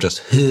it. They've just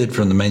heard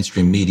from the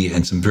mainstream media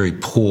and some very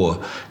poor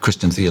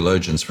Christian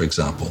theologians, for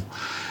example,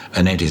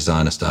 an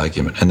anti-Zionist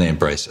argument, and they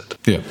embrace it.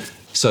 Yeah.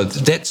 So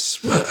that's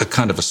a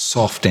kind of a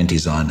soft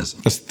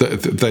anti-Zionism.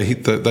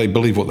 They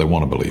believe what they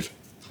want to believe.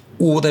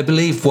 Or they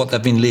believe what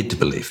they've been led to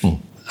believe.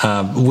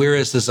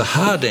 Whereas there's a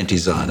hard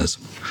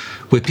anti-Zionism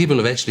where people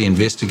have actually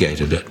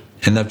investigated it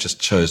and they've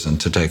just chosen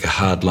to take a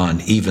hard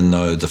line even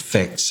though the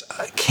facts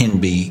can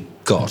be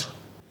got.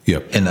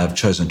 Yep. And they've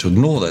chosen to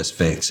ignore those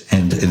facts,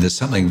 and there's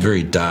something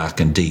very dark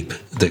and deep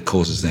that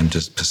causes them to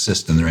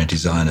persist in their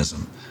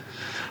anti-Zionism.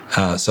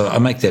 So I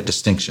make that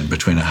distinction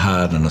between a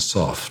hard and a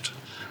soft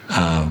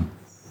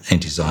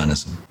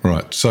anti-Zionism.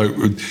 Right. So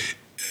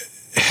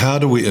how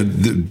do we...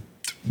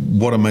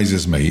 what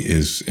amazes me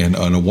is, and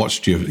I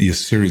watched your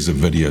series of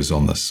videos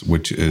on this,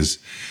 which is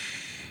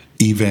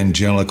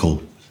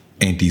evangelical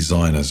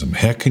anti-Zionism.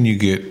 How can you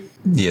get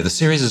Yeah, the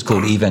series is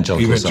called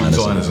Evangelical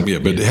Zionism. Yeah,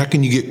 but how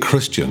can you get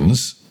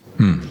Christians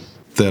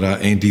that are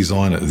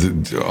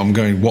anti-Zionist? I'm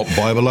going, what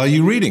Bible are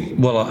you reading?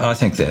 Well, I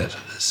think that.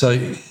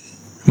 So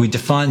we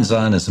defined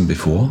Zionism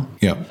before.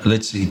 Yeah.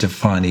 Let's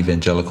define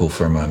evangelical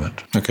for a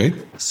moment. Okay.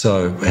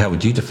 So how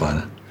would you define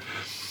it?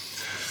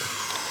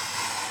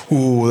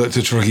 Oh, that's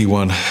a tricky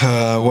one.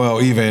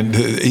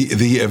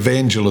 The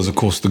evangel is, of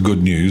course, the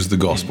good news, the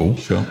gospel.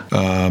 Sure.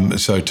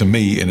 So to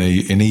me,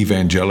 an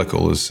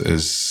evangelical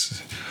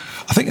is,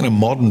 I think in a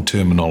modern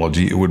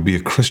terminology, it would be a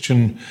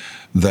Christian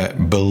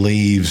that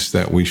believes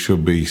that we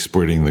should be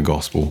spreading the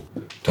gospel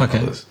to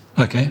others.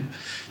 Okay.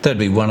 That'd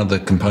be one of the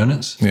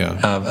components. Yeah.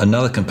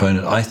 Another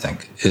component, I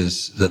think,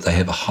 is that they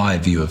have a high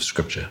view of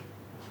Scripture.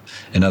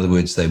 In other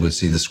words, they would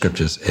see the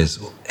Scriptures as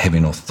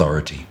having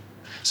authority.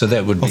 So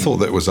that would be... I thought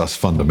that was us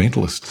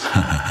fundamentalists.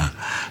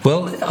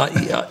 Well,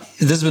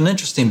 there's an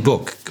interesting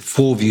book,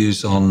 4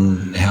 Views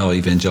on How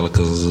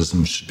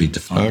Evangelicalism Should Be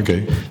Defined.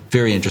 Okay.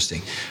 Very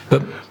interesting.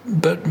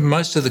 But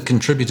most of the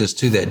contributors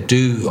to that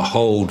do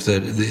hold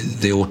that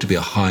there ought to be a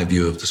high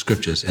view of the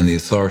Scriptures and the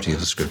authority of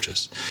the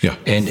Scriptures. Yeah.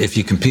 And if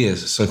you compare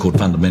so-called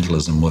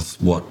fundamentalism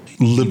with what...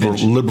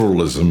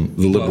 Liberalism,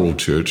 the liberal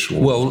church.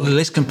 Well,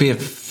 let's compare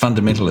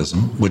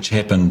fundamentalism, which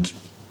happened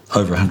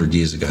over 100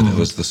 years ago. That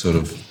was the sort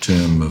of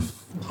term of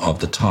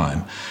the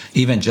time.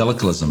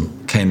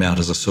 Evangelicalism came out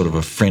as a sort of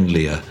a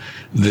friendlier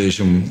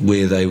version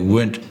where they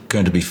weren't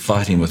going to be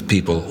fighting with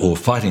people or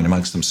fighting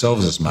amongst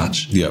themselves as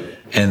much. Yep.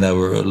 And they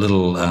were a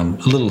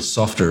little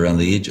softer around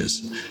the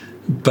edges.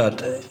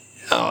 But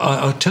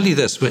I'll tell you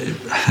this.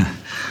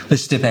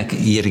 Let's step back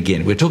yet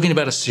again. We're talking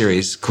about a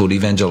series called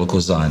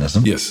Evangelical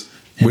Zionism. Yes.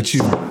 Which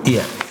you...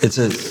 Yeah.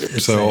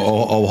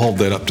 I'll hold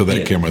that up to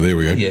that camera. There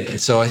we go. Yeah.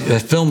 So I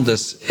filmed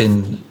this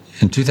in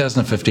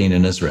 2015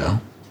 in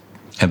Israel.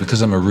 And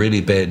because I'm a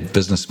really bad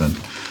businessman,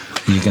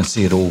 you can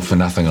see it all for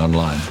nothing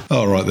online.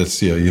 Oh, right.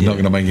 You're not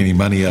going to make any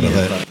money out of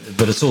that.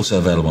 But it's also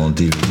available on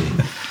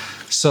DVD.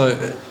 So,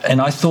 and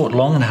I thought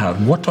long and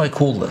hard, what do I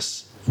call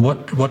this?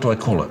 What do I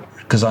call it?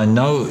 Because I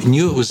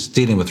knew it was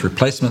dealing with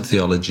replacement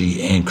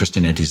theology and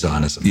Christian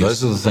anti-Zionism. Yes.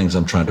 Those are the things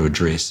I'm trying to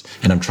address.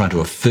 And I'm trying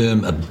to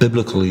affirm a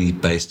biblically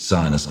based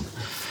Zionism.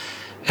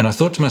 And I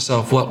thought to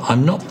myself, well,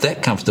 I'm not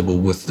that comfortable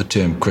with the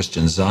term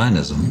Christian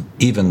Zionism,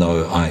 even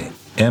though I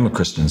am a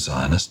Christian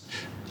Zionist,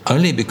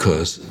 only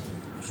because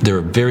there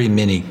are very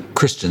many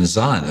Christian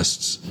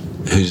Zionists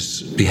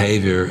whose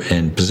behavior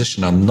and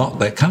position I'm not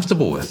that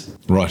comfortable with.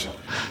 Right.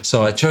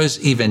 So I chose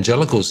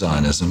evangelical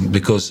Zionism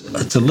because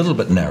it's a little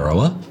bit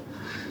narrower.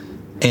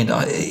 And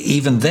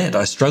even that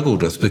I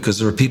struggled with because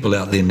there are people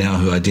out there now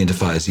who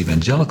identify as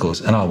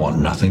evangelicals and I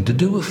want nothing to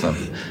do with them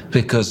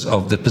because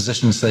of the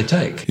positions they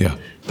take. Yeah.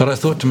 But I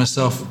thought to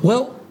myself,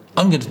 well,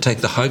 I'm going to take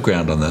the high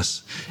ground on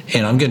this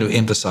and I'm going to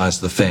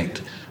emphasize the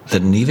fact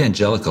that an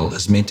evangelical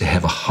is meant to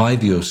have a high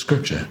view of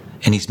Scripture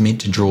and he's meant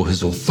to draw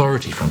his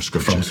authority from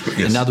Scripture.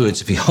 Yes. In other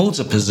words, if he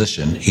holds a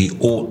position, he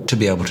ought to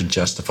be able to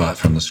justify it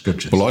from the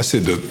Scriptures. Well, I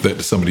said that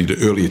to somebody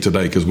earlier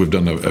today because we've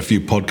done a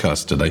few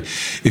podcasts today.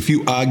 If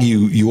you argue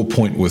your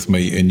point with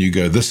me and you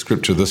go, this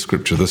Scripture, this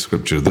Scripture, this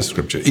Scripture, this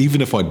Scripture,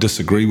 even if I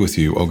disagree with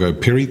you, I'll go,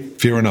 Perry,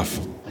 fair enough.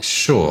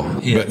 Sure.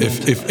 Yeah. But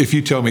if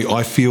you tell me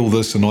I feel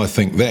this and I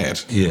think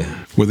that,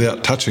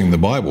 without touching the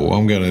Bible,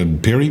 I'm going to,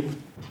 Perry?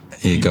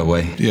 Yeah, go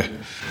away. Yeah.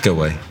 Go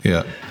away.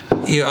 Yeah.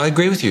 Yeah, I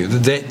agree with you.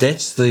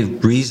 That's the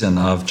reason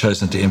I've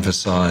chosen to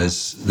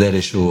emphasize that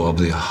issue of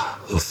the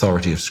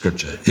authority of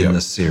Scripture in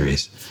this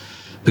series.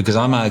 Because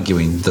I'm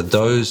arguing that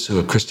those who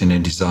are Christian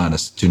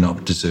anti-Zionists do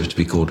not deserve to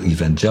be called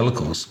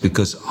evangelicals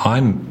because I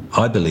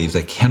believe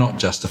they cannot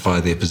justify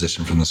their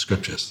position from the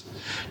Scriptures.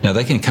 Now,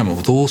 they can come up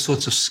with all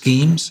sorts of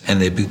schemes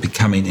and they're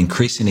becoming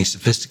increasingly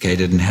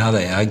sophisticated in how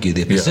they argue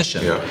their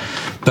position.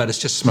 But it's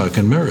just smoke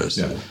and mirrors.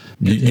 Yeah.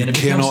 You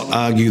cannot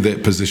argue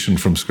that position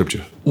from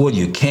Scripture. Well,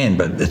 you can,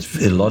 but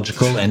it's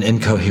illogical and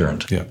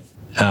incoherent. Yeah.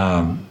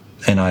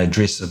 And I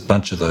address a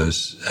bunch of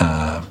those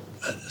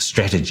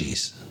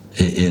strategies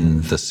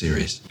in the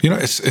series. You know,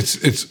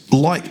 it's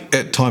like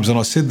at times, and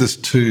I said this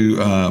to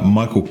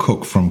Michael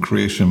Cook from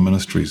Creation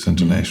Ministries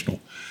International.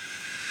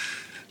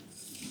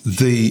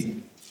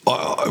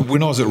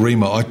 When I was at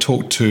Rhema, I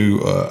talked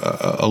to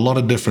a lot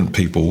of different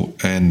people,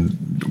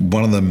 and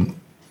one of them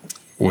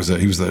he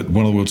was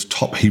one of the world's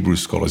top Hebrew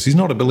scholars. He's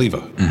not a believer.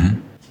 Mm-hmm.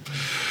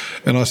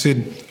 And I said,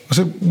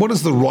 what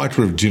does the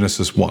writer of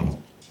Genesis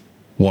 1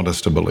 want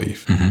us to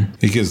believe?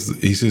 Mm-hmm.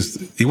 He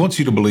says he wants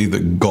you to believe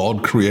that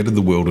God created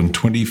the world in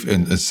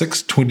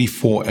 6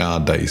 24-hour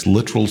days,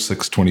 literal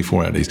 6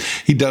 24-hour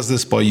days. He does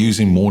this by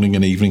using morning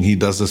and evening. He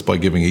does this by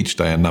giving each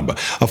day a number.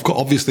 Of course,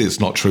 obviously, it's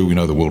not true. We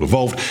know the world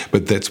evolved,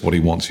 but that's what he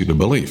wants you to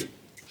believe.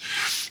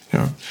 You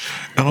know?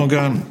 And I'm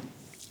going,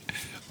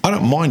 I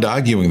don't mind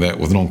arguing that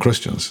with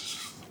non-Christians.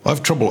 I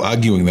have trouble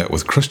arguing that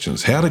with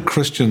Christians. How do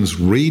Christians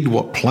read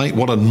what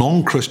a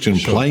non-Christian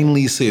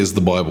plainly says the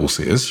Bible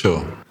says?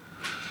 Sure.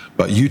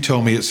 But you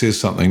tell me it says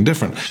something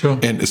different. Sure.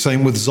 And the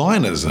same with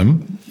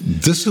Zionism.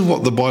 This is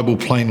what the Bible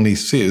plainly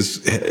says.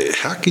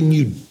 How can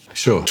you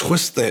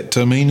twist that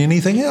to mean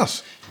anything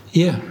else?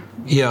 Yeah.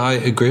 Yeah, I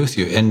agree with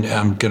you. And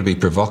I'm going to be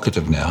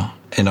provocative now.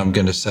 And I'm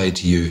going to say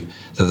to you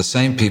that the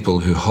same people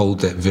who hold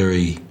that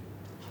very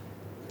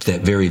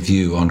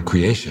view on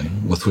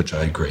creation, with which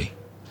I agree,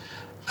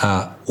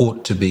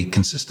 ought to be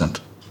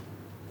consistent.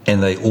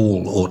 And they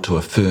all ought to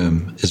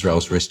affirm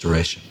Israel's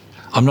restoration.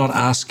 I'm not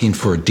asking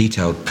for a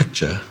detailed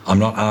picture. I'm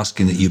not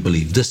asking that you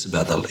believe this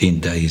about the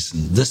end days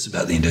and this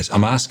about the end days.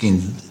 I'm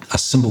asking a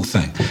simple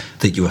thing,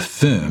 that you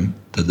affirm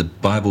that the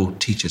Bible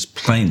teaches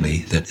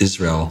plainly that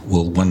Israel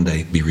will one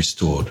day be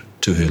restored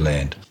to her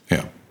land.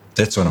 Yeah.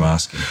 That's what I'm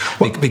asking.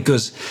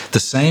 Because the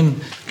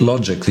same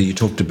logic that you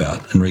talked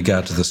about in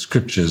regard to the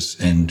scriptures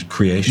and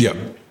creation. Yeah.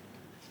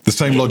 The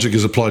same logic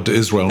is applied to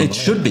Israel. It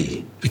should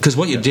be. Because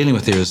what you're dealing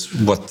with there is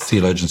what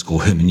theologians call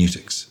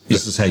hermeneutics.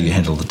 This is how you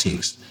handle the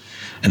text.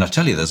 And I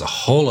tell you, there's a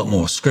whole lot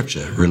more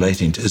scripture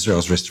relating to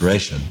Israel's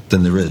restoration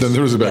than there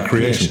is about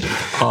creation.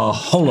 A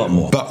whole lot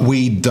more. But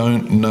we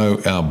don't know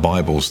our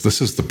Bibles.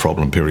 This is the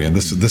problem, Perry, and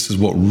this is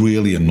what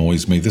really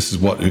annoys me. This is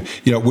what,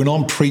 when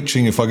I'm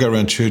preaching, if I go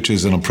around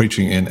churches and I'm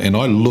preaching and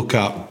I look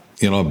up,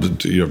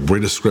 I've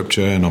read a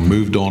scripture and I've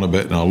moved on a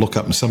bit and I look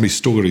up and somebody's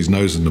still got his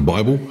nose in the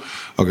Bible,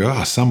 I'll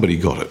go, somebody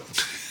got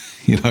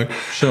it.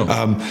 Sure.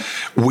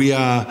 We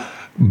are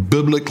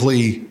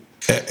biblically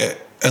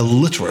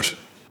illiterate.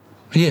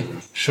 Yeah,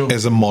 sure.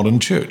 As a modern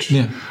church.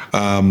 Yeah.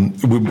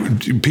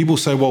 People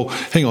say, well,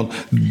 hang on,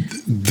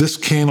 this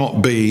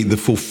cannot be the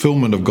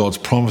fulfillment of God's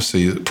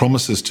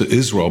promises to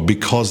Israel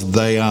because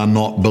they are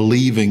not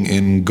believing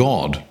in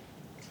God.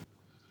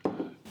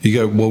 You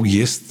go, well,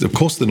 yes, of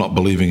course they're not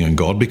believing in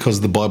God because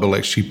the Bible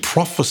actually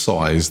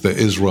prophesies that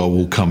Israel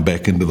will come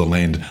back into the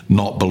land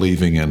not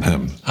believing in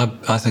him.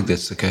 I think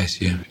that's the case,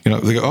 yeah.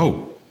 They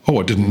go, oh,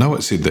 I didn't know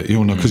it said that.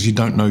 Because you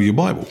don't know your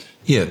Bible.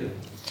 Yeah.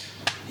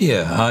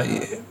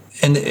 Yeah,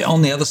 and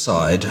on the other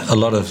side, a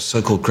lot of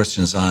so-called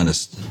Christian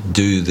Zionists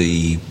do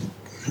the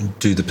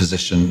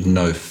position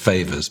no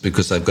favors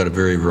because they've got a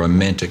very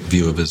romantic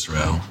view of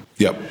Israel.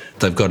 Yep.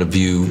 They've got a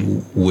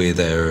view where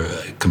they're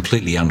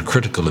completely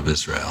uncritical of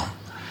Israel.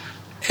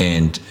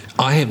 And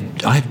I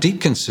have deep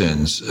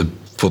concerns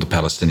for the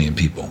Palestinian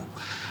people,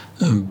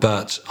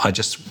 but I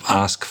just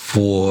ask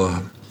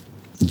for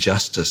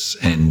justice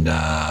and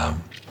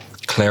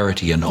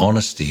clarity and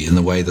honesty in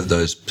the way that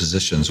those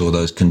positions or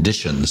those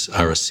conditions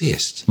are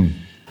assessed.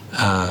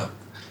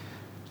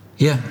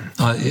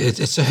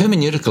 It's a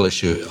hermeneutical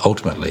issue,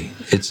 ultimately.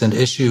 It's an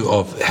issue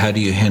of how do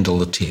you handle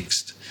the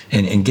text.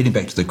 And getting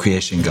back to the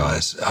creation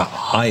guys,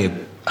 I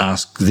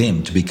ask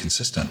them to be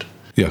consistent.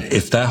 Yeah.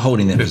 If they're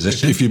holding that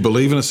position. If you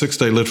believe in a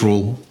 6-day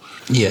literal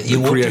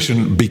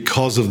creation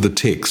because of the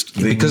text.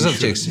 Because of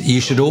the text,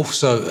 you should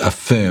also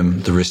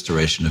affirm the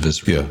restoration of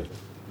Israel.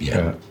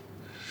 Yeah.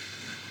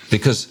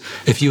 Because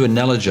if you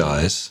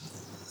analogize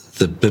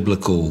the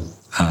biblical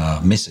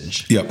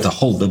message, the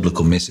whole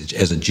biblical message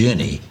as a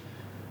journey,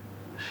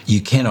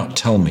 you cannot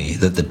tell me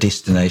that the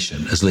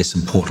destination is less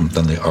important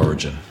than the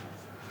origin.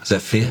 Is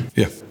that fair?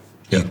 Yeah.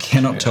 You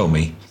cannot tell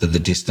me that the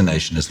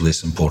destination is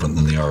less important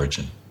than the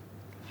origin.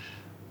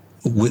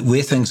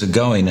 Where things are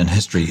going in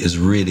history is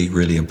really,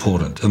 really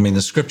important. I mean,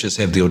 the scriptures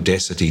have the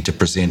audacity to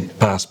present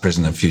past,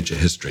 present, and future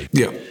history.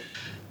 Yeah.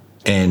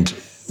 And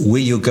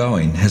where you're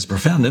going has a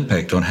profound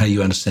impact on how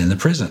you understand the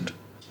present.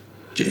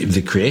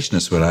 The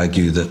creationists would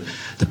argue that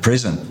the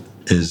present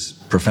is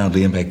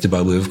profoundly impacted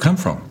by where we've come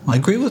from. I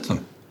agree with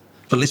them.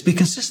 But let's be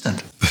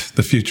consistent.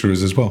 The future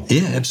is as well.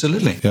 Yeah,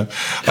 absolutely. Yeah.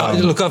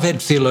 Look, I've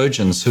had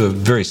theologians who are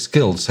very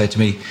skilled say to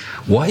me,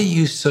 why are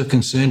you so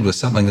concerned with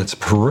something that's a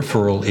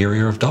peripheral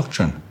area of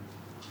doctrine?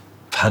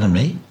 Pardon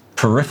me?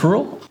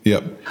 Peripheral?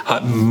 Yep.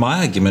 My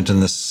argument in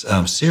this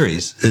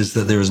series is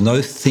that there is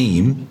no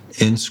theme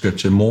in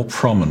Scripture more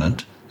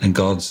prominent than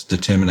God's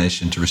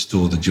determination to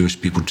restore the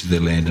Jewish people to their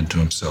land and to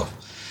himself.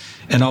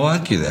 And I'll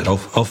argue that. I'll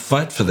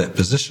fight for that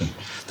position.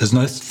 There's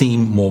no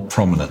theme more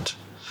prominent.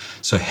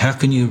 So how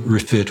can you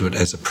refer to it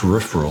as a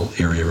peripheral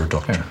area of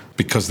doctrine? Yeah.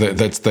 Because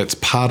that's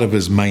part of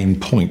his main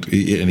point, and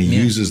he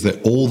uses that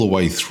all the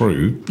way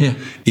through,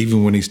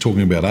 even when he's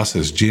talking about us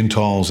as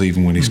Gentiles,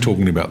 even when he's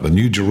talking about the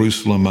New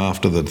Jerusalem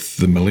after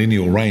the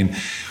millennial reign,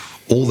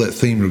 all that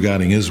theme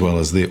regarding Israel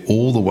is there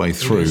all the way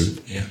through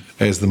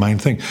as the main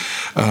thing.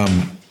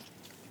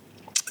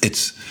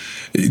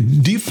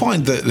 Do you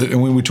find that,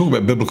 and when we talk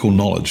about biblical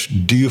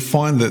knowledge, do you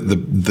find that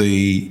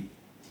the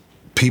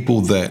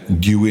people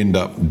that you end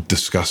up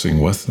discussing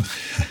with,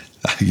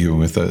 arguing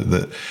with,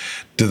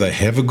 do they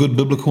have a good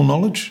biblical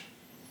knowledge?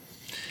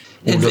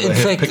 In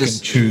fact,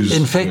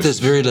 there's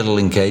very little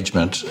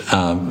engagement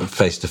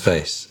face to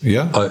face.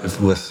 Yeah,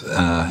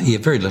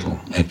 very little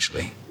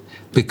actually,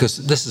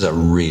 because this is a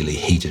really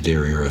heated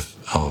area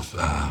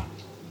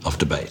of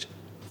debate.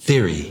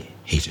 Very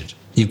heated.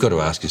 You've got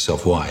to ask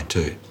yourself why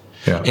too.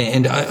 Yeah.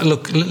 And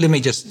look, let me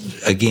just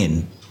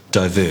again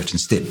divert and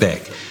step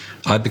back.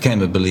 I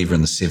became a believer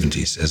in the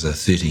 70s as a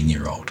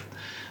 13-year-old.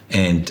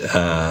 And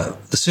the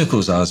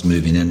circles I was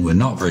moving in were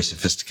not very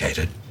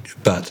sophisticated.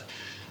 But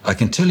I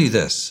can tell you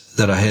this,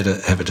 that I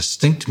have a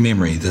distinct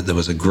memory that there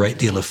was a great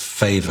deal of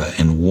favor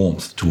and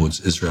warmth towards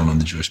Israel and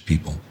the Jewish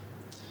people.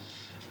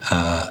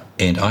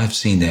 And I've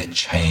seen that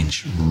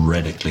change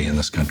radically in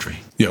this country.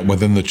 Yeah,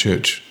 within the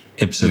church.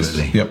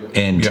 Absolutely. Yes.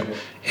 Yep.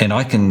 And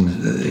I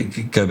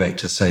can go back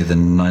to, say, the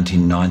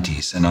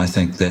 1990s, and I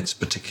think that's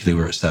particularly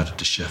where it started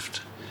to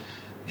shift.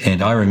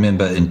 And I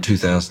remember in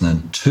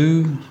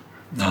 2002,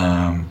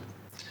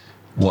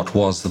 what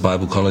was the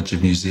Bible College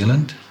of New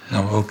Zealand.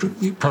 Well,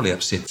 you probably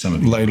upset some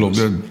of you. Laidlaw,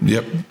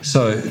 yep.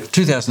 So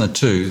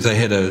 2002, they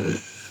had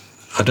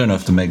I don't know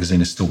if the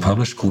magazine is still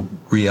published, called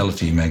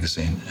Reality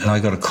Magazine. And I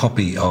got a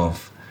copy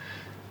of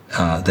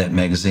that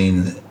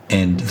magazine,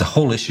 and the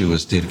whole issue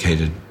was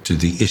dedicated to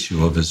the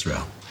issue of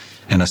Israel.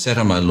 And I sat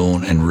on my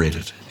lawn and read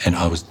it, and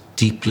I was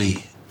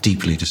deeply,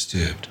 deeply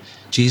disturbed.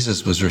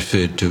 Jesus was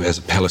referred to as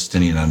a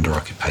Palestinian under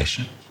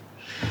occupation.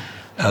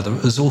 There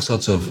was all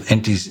sorts of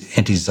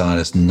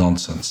anti-Zionist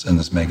nonsense in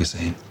this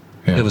magazine.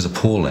 Yeah. It was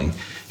appalling.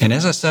 And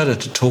as I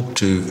started to talk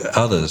to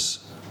others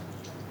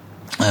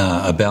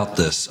about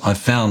this, I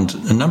found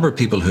a number of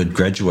people who had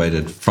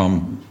graduated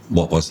from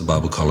what was the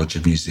Bible College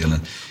of New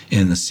Zealand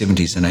in the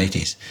 70s and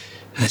 80s.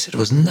 And they said it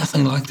was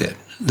nothing like that.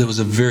 There was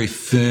a very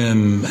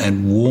firm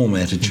and warm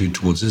attitude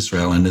towards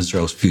Israel and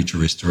Israel's future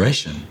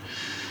restoration.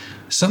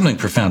 Something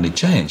profoundly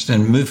changed,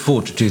 and moved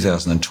forward to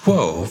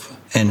 2012.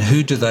 And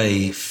who do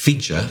they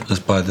feature?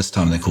 By this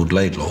time they're called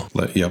Laidlaw,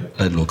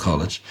 Laidlaw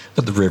College,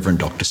 but the Reverend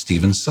Dr.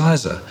 Stephen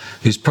Sizer,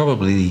 who's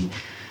probably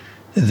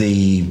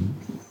the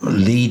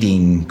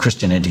leading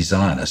Christian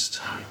anti-Zionist.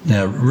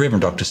 Now,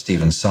 Reverend Dr.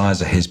 Stephen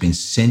Sizer has been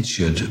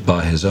censured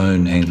by his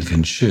own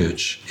Anglican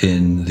church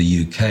in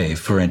the UK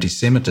for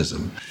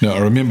anti-Semitism. Now, I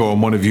remember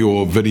on one of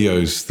your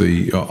videos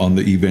on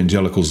the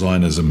Evangelical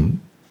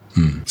Zionism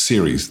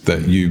series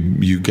that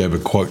you gave a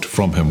quote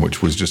from him,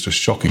 which was just a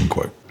shocking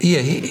quote. Yeah,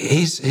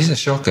 he's a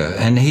shocker,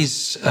 and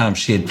he's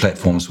shared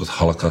platforms with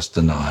Holocaust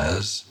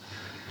deniers.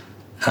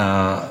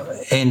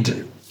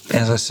 And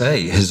as I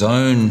say, his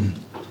own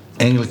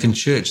Anglican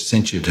church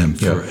censured him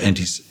for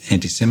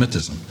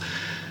anti-Semitism.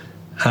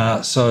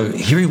 So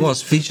here he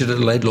was featured at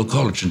Laidlaw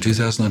College in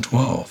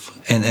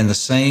 2012. And the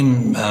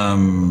same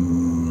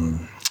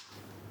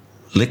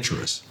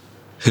lecturers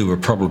who were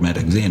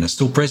problematic then are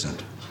still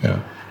present.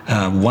 Yeah.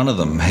 One of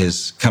them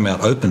has come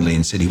out openly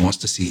and said he wants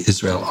to see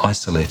Israel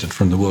isolated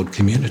from the world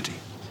community.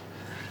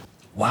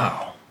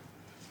 Wow.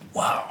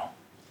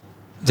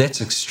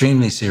 That's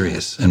extremely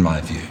serious in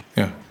my view.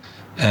 Yeah.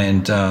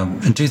 And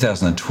in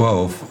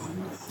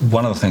 2012,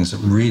 one of the things that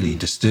really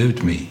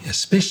disturbed me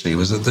especially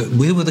was that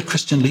where were the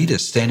Christian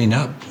leaders standing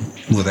up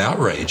with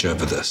outrage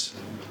over this?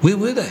 Where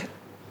were they?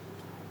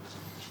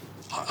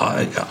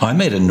 I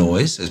made a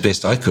noise as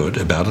best I could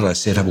about it. I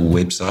set up a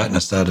website and I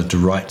started to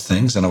write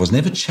things, and I was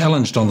never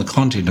challenged on the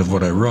content of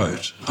what I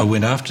wrote. I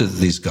went after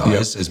these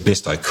guys as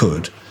best I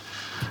could.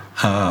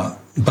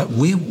 But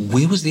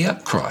where was the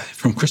outcry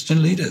from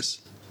Christian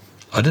leaders?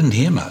 I didn't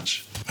hear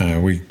much.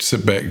 We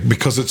sit back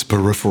because it's a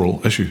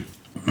peripheral issue.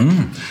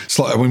 It's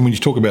like when you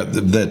talk about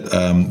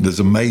that there's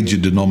a major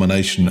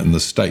denomination in the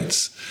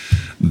States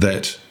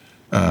that,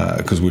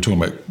 because we were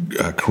talking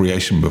about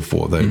creation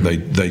before,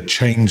 they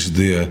changed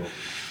their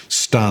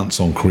stance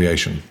on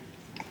creation.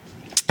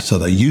 So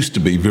they used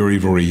to be very,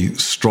 very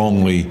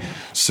strongly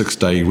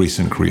 6-day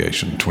recent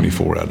creation,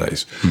 24-hour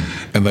days.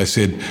 And they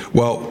said,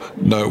 well,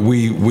 no,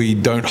 we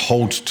don't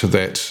hold to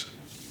that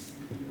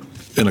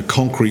in a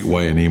concrete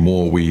way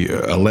anymore. We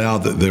allow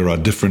that there are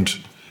different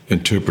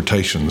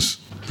interpretations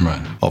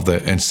of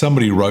that. And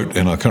somebody wrote,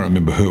 and I can't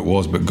remember who it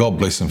was, but God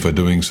bless them for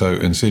doing so,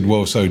 and said,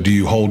 well, so do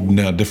you hold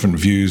now different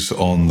views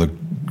on the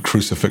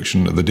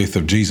crucifixion, the death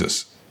of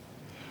Jesus?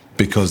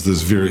 Because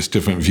there's various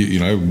different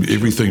views,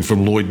 everything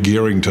from Lloyd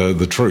Gearing to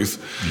the truth.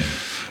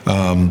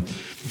 Yeah.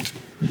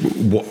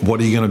 What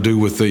are you going to do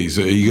with these?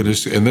 Are you going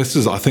to? And this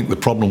is, I think, the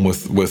problem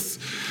with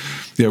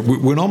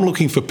when I'm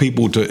looking for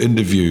people to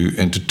interview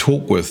and to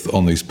talk with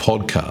on these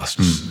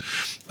podcasts.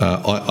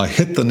 I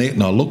hit the net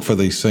and I look for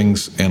these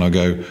things and I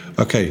go,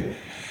 okay,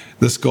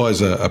 this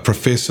guy's a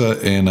professor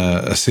in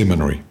a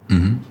seminary.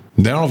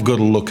 Now I've got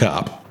to look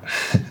up,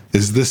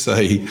 is this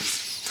a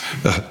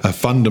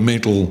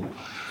fundamental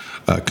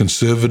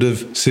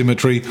conservative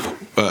seminary?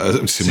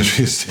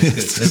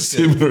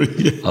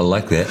 Seminary. I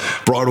like that.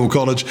 Bridal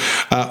college.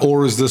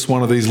 Or is this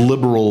one of these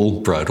liberal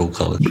bridal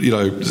college,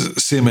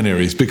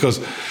 seminaries? Because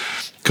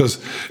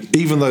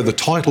even though the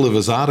title of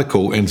his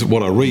article and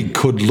what I read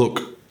could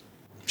look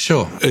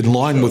in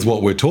line with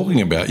what we're talking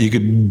about, you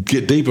could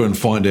get deeper and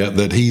find out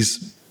that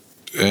he's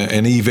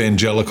an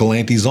evangelical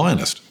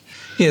anti-Zionist.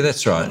 Yeah,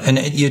 that's right. And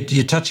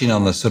you're touching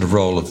on the sort of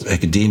role of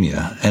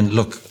academia. And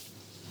look,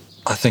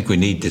 I think we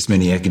need as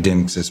many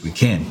academics as we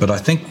can. But I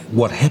think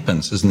what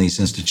happens is in these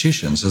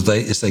institutions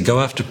is they go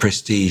after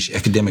prestige,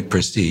 academic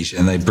prestige,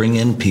 and they bring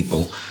in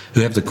people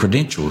who have the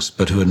credentials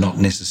but who are not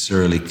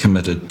necessarily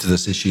committed to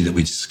this issue that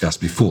we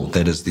discussed before,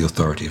 that is the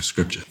authority of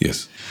Scripture.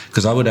 Yes.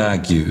 Because I would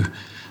argue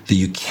that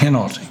you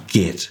cannot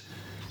get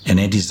an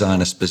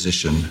anti-Zionist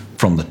position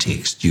from the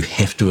text. You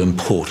have to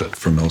import it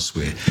from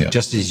elsewhere. Yeah.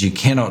 Just as you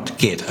cannot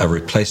get a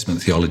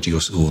replacement theology, or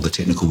the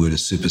technical word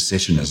is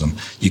supersessionism,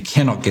 you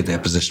cannot get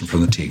that position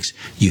from the text.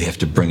 You have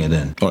to bring it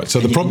in. All right, so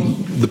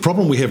the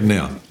problem we have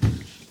now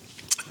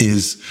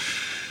is,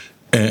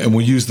 and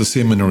we'll use the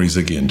seminaries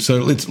again. So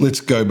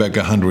let's go back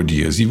 100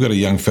 years. You've got a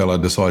young fella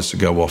decides to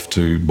go off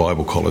to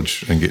Bible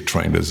college and get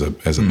trained as a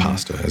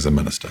pastor, as a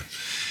minister.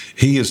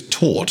 He is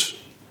taught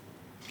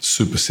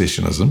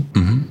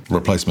supersessionism,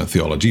 replacement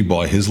theology,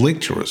 by his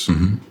lecturers,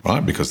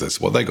 right? Because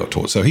that's what they got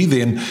taught. So he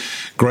then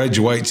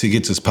graduates, he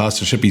gets his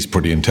pastorship, he's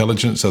pretty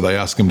intelligent, so they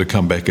ask him to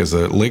come back as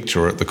a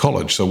lecturer at the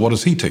college. So what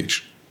does he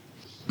teach?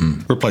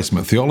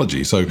 Replacement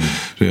theology. So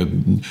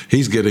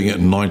he's getting it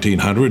in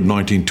 1900,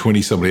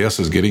 1920, somebody else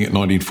is getting it in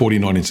 1940,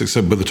 1960.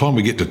 So by the time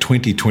we get to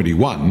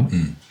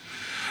 2021,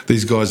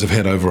 these guys have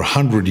had over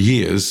 100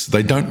 years.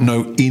 They don't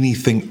know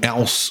anything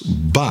else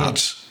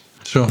but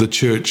the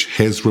church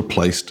has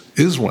replaced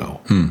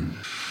Israel.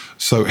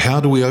 So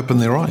how do we open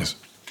their eyes?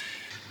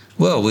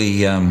 Well,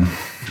 we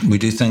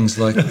do things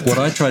like what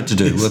I tried to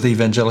do with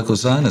evangelical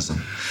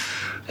Zionism.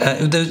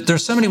 There are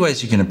so many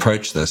ways you can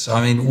approach this.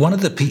 I mean, one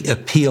of the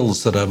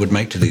appeals that I would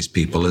make to these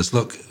people is,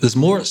 look, there's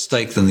more at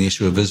stake than the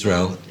issue of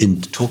Israel in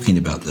talking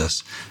about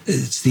this.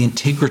 It's the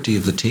integrity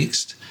of the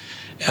text,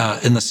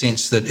 in the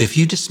sense that if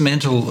you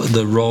dismantle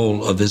the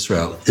role of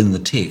Israel in the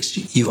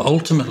text, you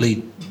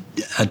ultimately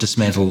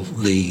dismantle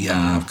the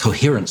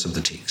coherence of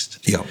the text.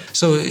 Yeah.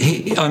 So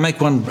I make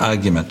one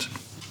argument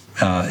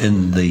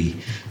in the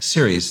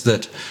series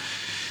that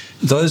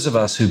those of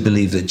us who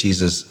believe that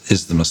Jesus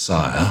is the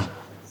Messiah,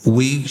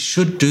 we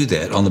should do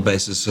that on the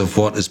basis of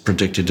what is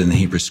predicted in the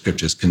Hebrew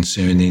Scriptures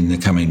concerning the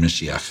coming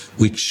Mashiach.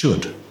 We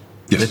should.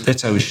 Yes.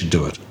 That's how we should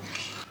do it.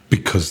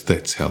 Because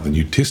that's how the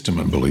New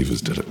Testament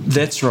believers did it.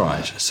 That's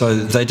right. So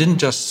they didn't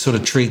just sort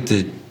of treat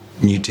the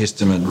New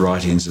Testament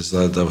writings as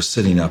though they were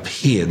sitting up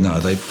here. No,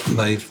 they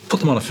put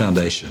them on a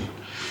foundation.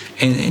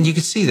 And you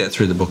could see that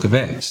through the book of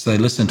Acts. They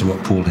listened to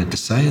what Paul had to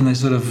say, and they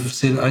sort of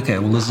said, okay,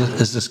 well,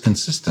 is this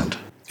consistent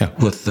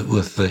with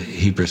the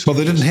Hebrew Scriptures? Well,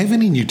 they didn't have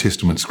any New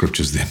Testament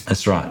scriptures then.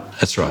 That's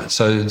right.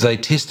 So they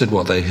tested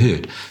what they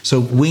heard. So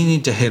we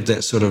need to have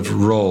that sort of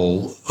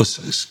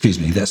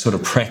that sort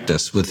of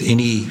practice with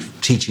any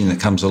teaching that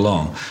comes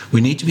along.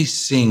 We need to be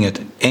seeing it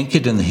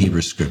anchored in the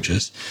Hebrew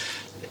Scriptures.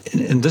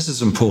 And this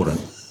is important.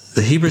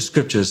 The Hebrew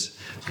Scriptures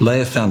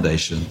lay a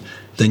foundation.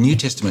 The New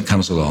Testament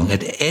comes along.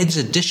 It adds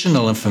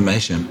additional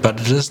information, but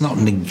it does not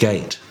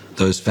negate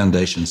those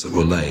foundations that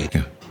were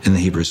laid in the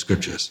Hebrew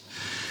Scriptures.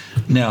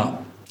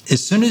 Now,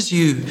 as soon as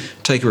you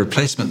take a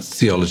replacement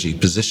theology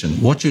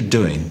position, what you're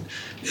doing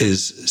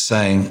is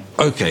saying,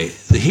 okay,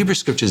 the Hebrew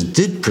Scriptures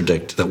did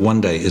predict that one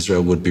day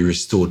Israel would be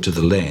restored to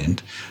the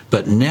land,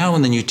 but now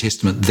in the New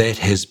Testament that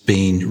has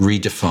been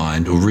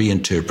redefined or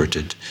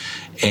reinterpreted,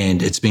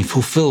 and it's been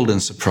fulfilled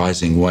in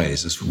surprising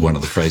ways, is one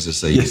of the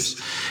phrases they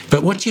use.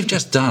 But what you've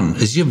just done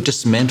is you've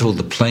dismantled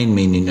the plain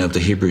meaning of the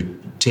Hebrew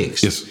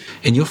text. Yes.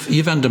 And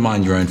you've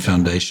undermined your own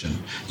foundation.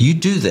 You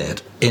do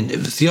that, and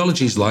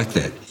theology is like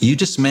that. You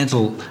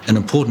dismantle an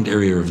important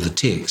area of the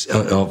text,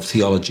 of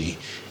theology,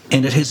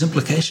 and it has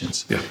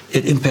implications. Yeah.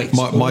 It impacts.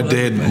 My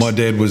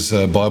dad was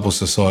a Bible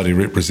Society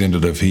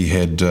representative. He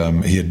had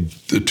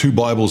two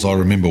Bibles, I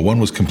remember. One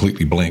was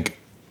completely blank.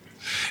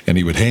 And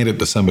he would hand it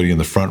to somebody in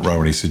the front row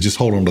and he said, just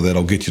hold on to that,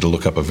 I'll get you to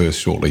look up a verse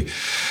shortly.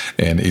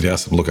 And he'd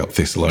ask them to look up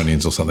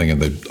Thessalonians or something,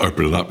 and they'd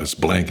open it up, it's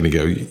blank, and he'd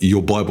go,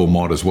 your Bible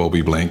might as well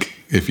be blank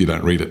if you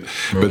don't read it.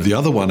 Right. But the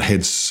other one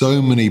had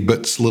so many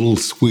bits, little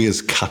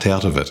squares cut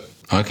out of it.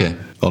 Okay.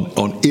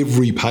 On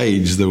every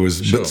page there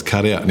was bits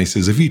cut out, and he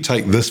says, if you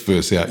take this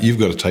verse out, you've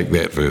got to take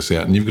that verse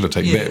out, and you've got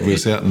to take that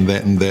verse out, and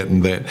that and that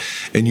and that,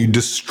 and you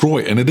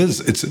destroy. And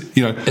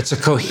it's a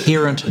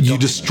coherent document. You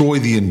destroy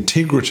the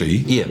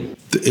integrity. Yeah,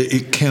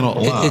 it cannot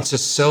last. It's a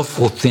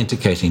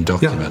self-authenticating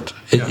document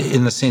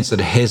in the sense that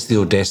it has the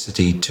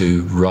audacity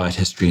to write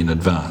history in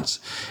advance,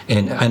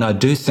 and I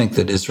do think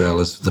that Israel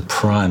is the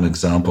prime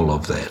example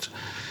of that.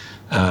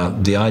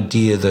 The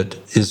idea that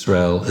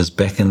Israel is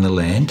back in the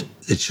land,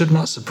 it should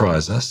not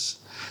surprise us.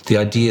 The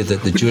idea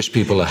that the Jewish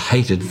people are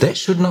hated, that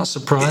should not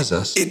surprise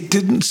us. It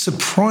didn't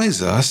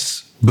surprise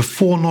us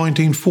before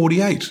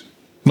 1948.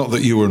 Not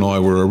that you and I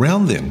were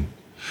around then.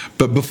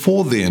 But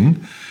before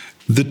then,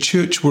 the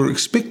church were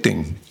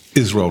expecting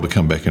Israel to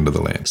come back into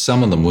the land.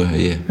 Some of them were,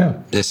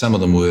 yeah. Some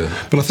of them were.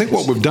 But I think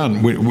what we've done,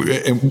 I'm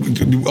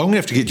going to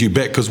have to get you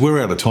back because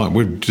we're out of time.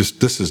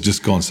 This has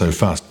just gone so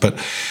fast. But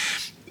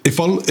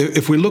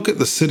if we look at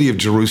the city of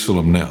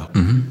Jerusalem now,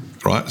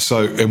 right?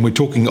 So, and we're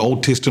talking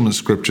Old Testament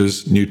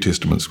scriptures, New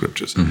Testament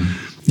scriptures.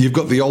 You've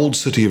got the old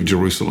city of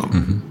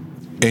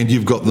Jerusalem, and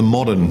you've got the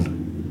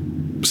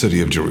modern city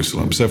of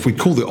Jerusalem. So, if we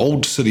call the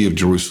old city of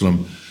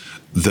Jerusalem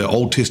the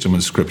Old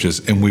Testament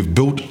scriptures, and we've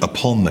built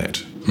upon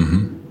that,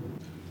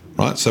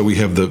 right? So we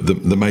have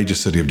the major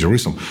city of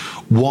Jerusalem.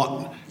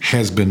 What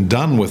has been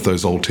done with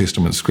those Old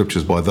Testament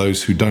scriptures by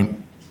those who don't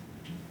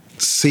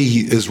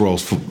see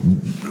Israel's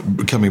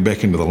coming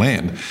back into the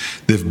land?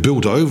 They've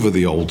built over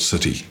the old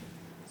city.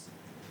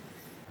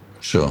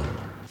 Sure.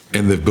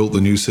 And they've built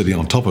the new city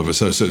on top of it.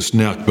 So it's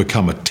now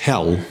become a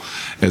tell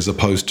as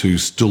opposed to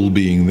still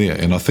being there.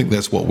 And I think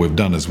that's what we've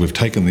done is we've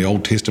taken the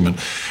Old Testament,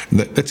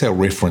 that's our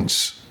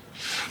reference,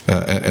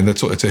 and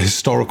it's a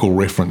historical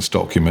reference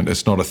document.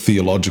 It's not a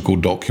theological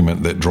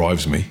document that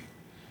drives me.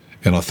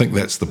 And I think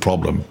that's the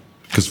problem.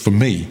 Because for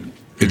me,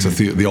 it's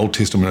the Old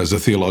Testament is a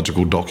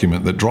theological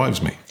document that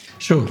drives me.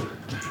 Sure.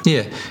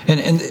 Yeah.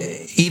 And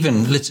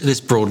even,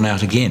 let's broaden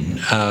out again,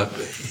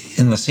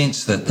 in the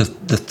sense that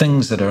the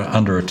things that are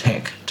under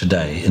attack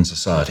today in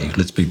society,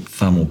 let's be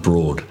far more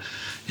broad,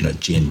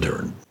 gender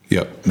and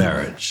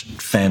marriage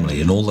and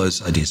family and all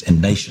those ideas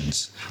and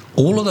nations,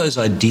 all of those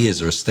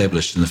ideas are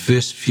established in the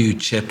first few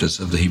chapters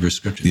of the Hebrew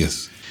Scriptures.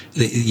 Yes.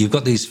 You've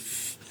got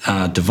these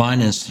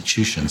divine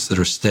institutions that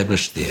are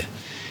established there.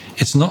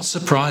 It's not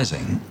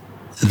surprising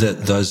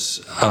that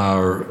those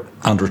are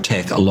under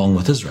attack along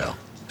with Israel,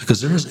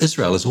 because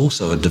Israel is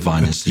also a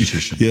divine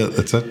institution. Yeah,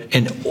 that's it.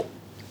 And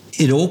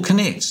it all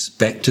connects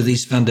back to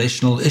these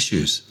foundational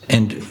issues.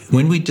 And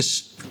when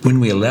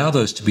we allow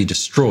those to be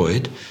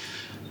destroyed,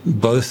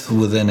 both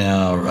within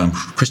our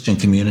Christian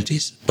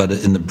communities, but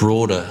in the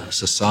broader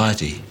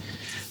society,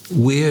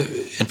 we're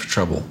in for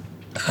trouble.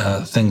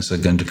 Things are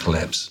going to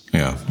collapse.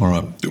 Yeah, all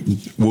right.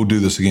 We'll do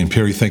this again.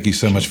 Perry, thank you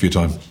so much for your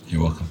time.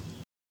 You're welcome.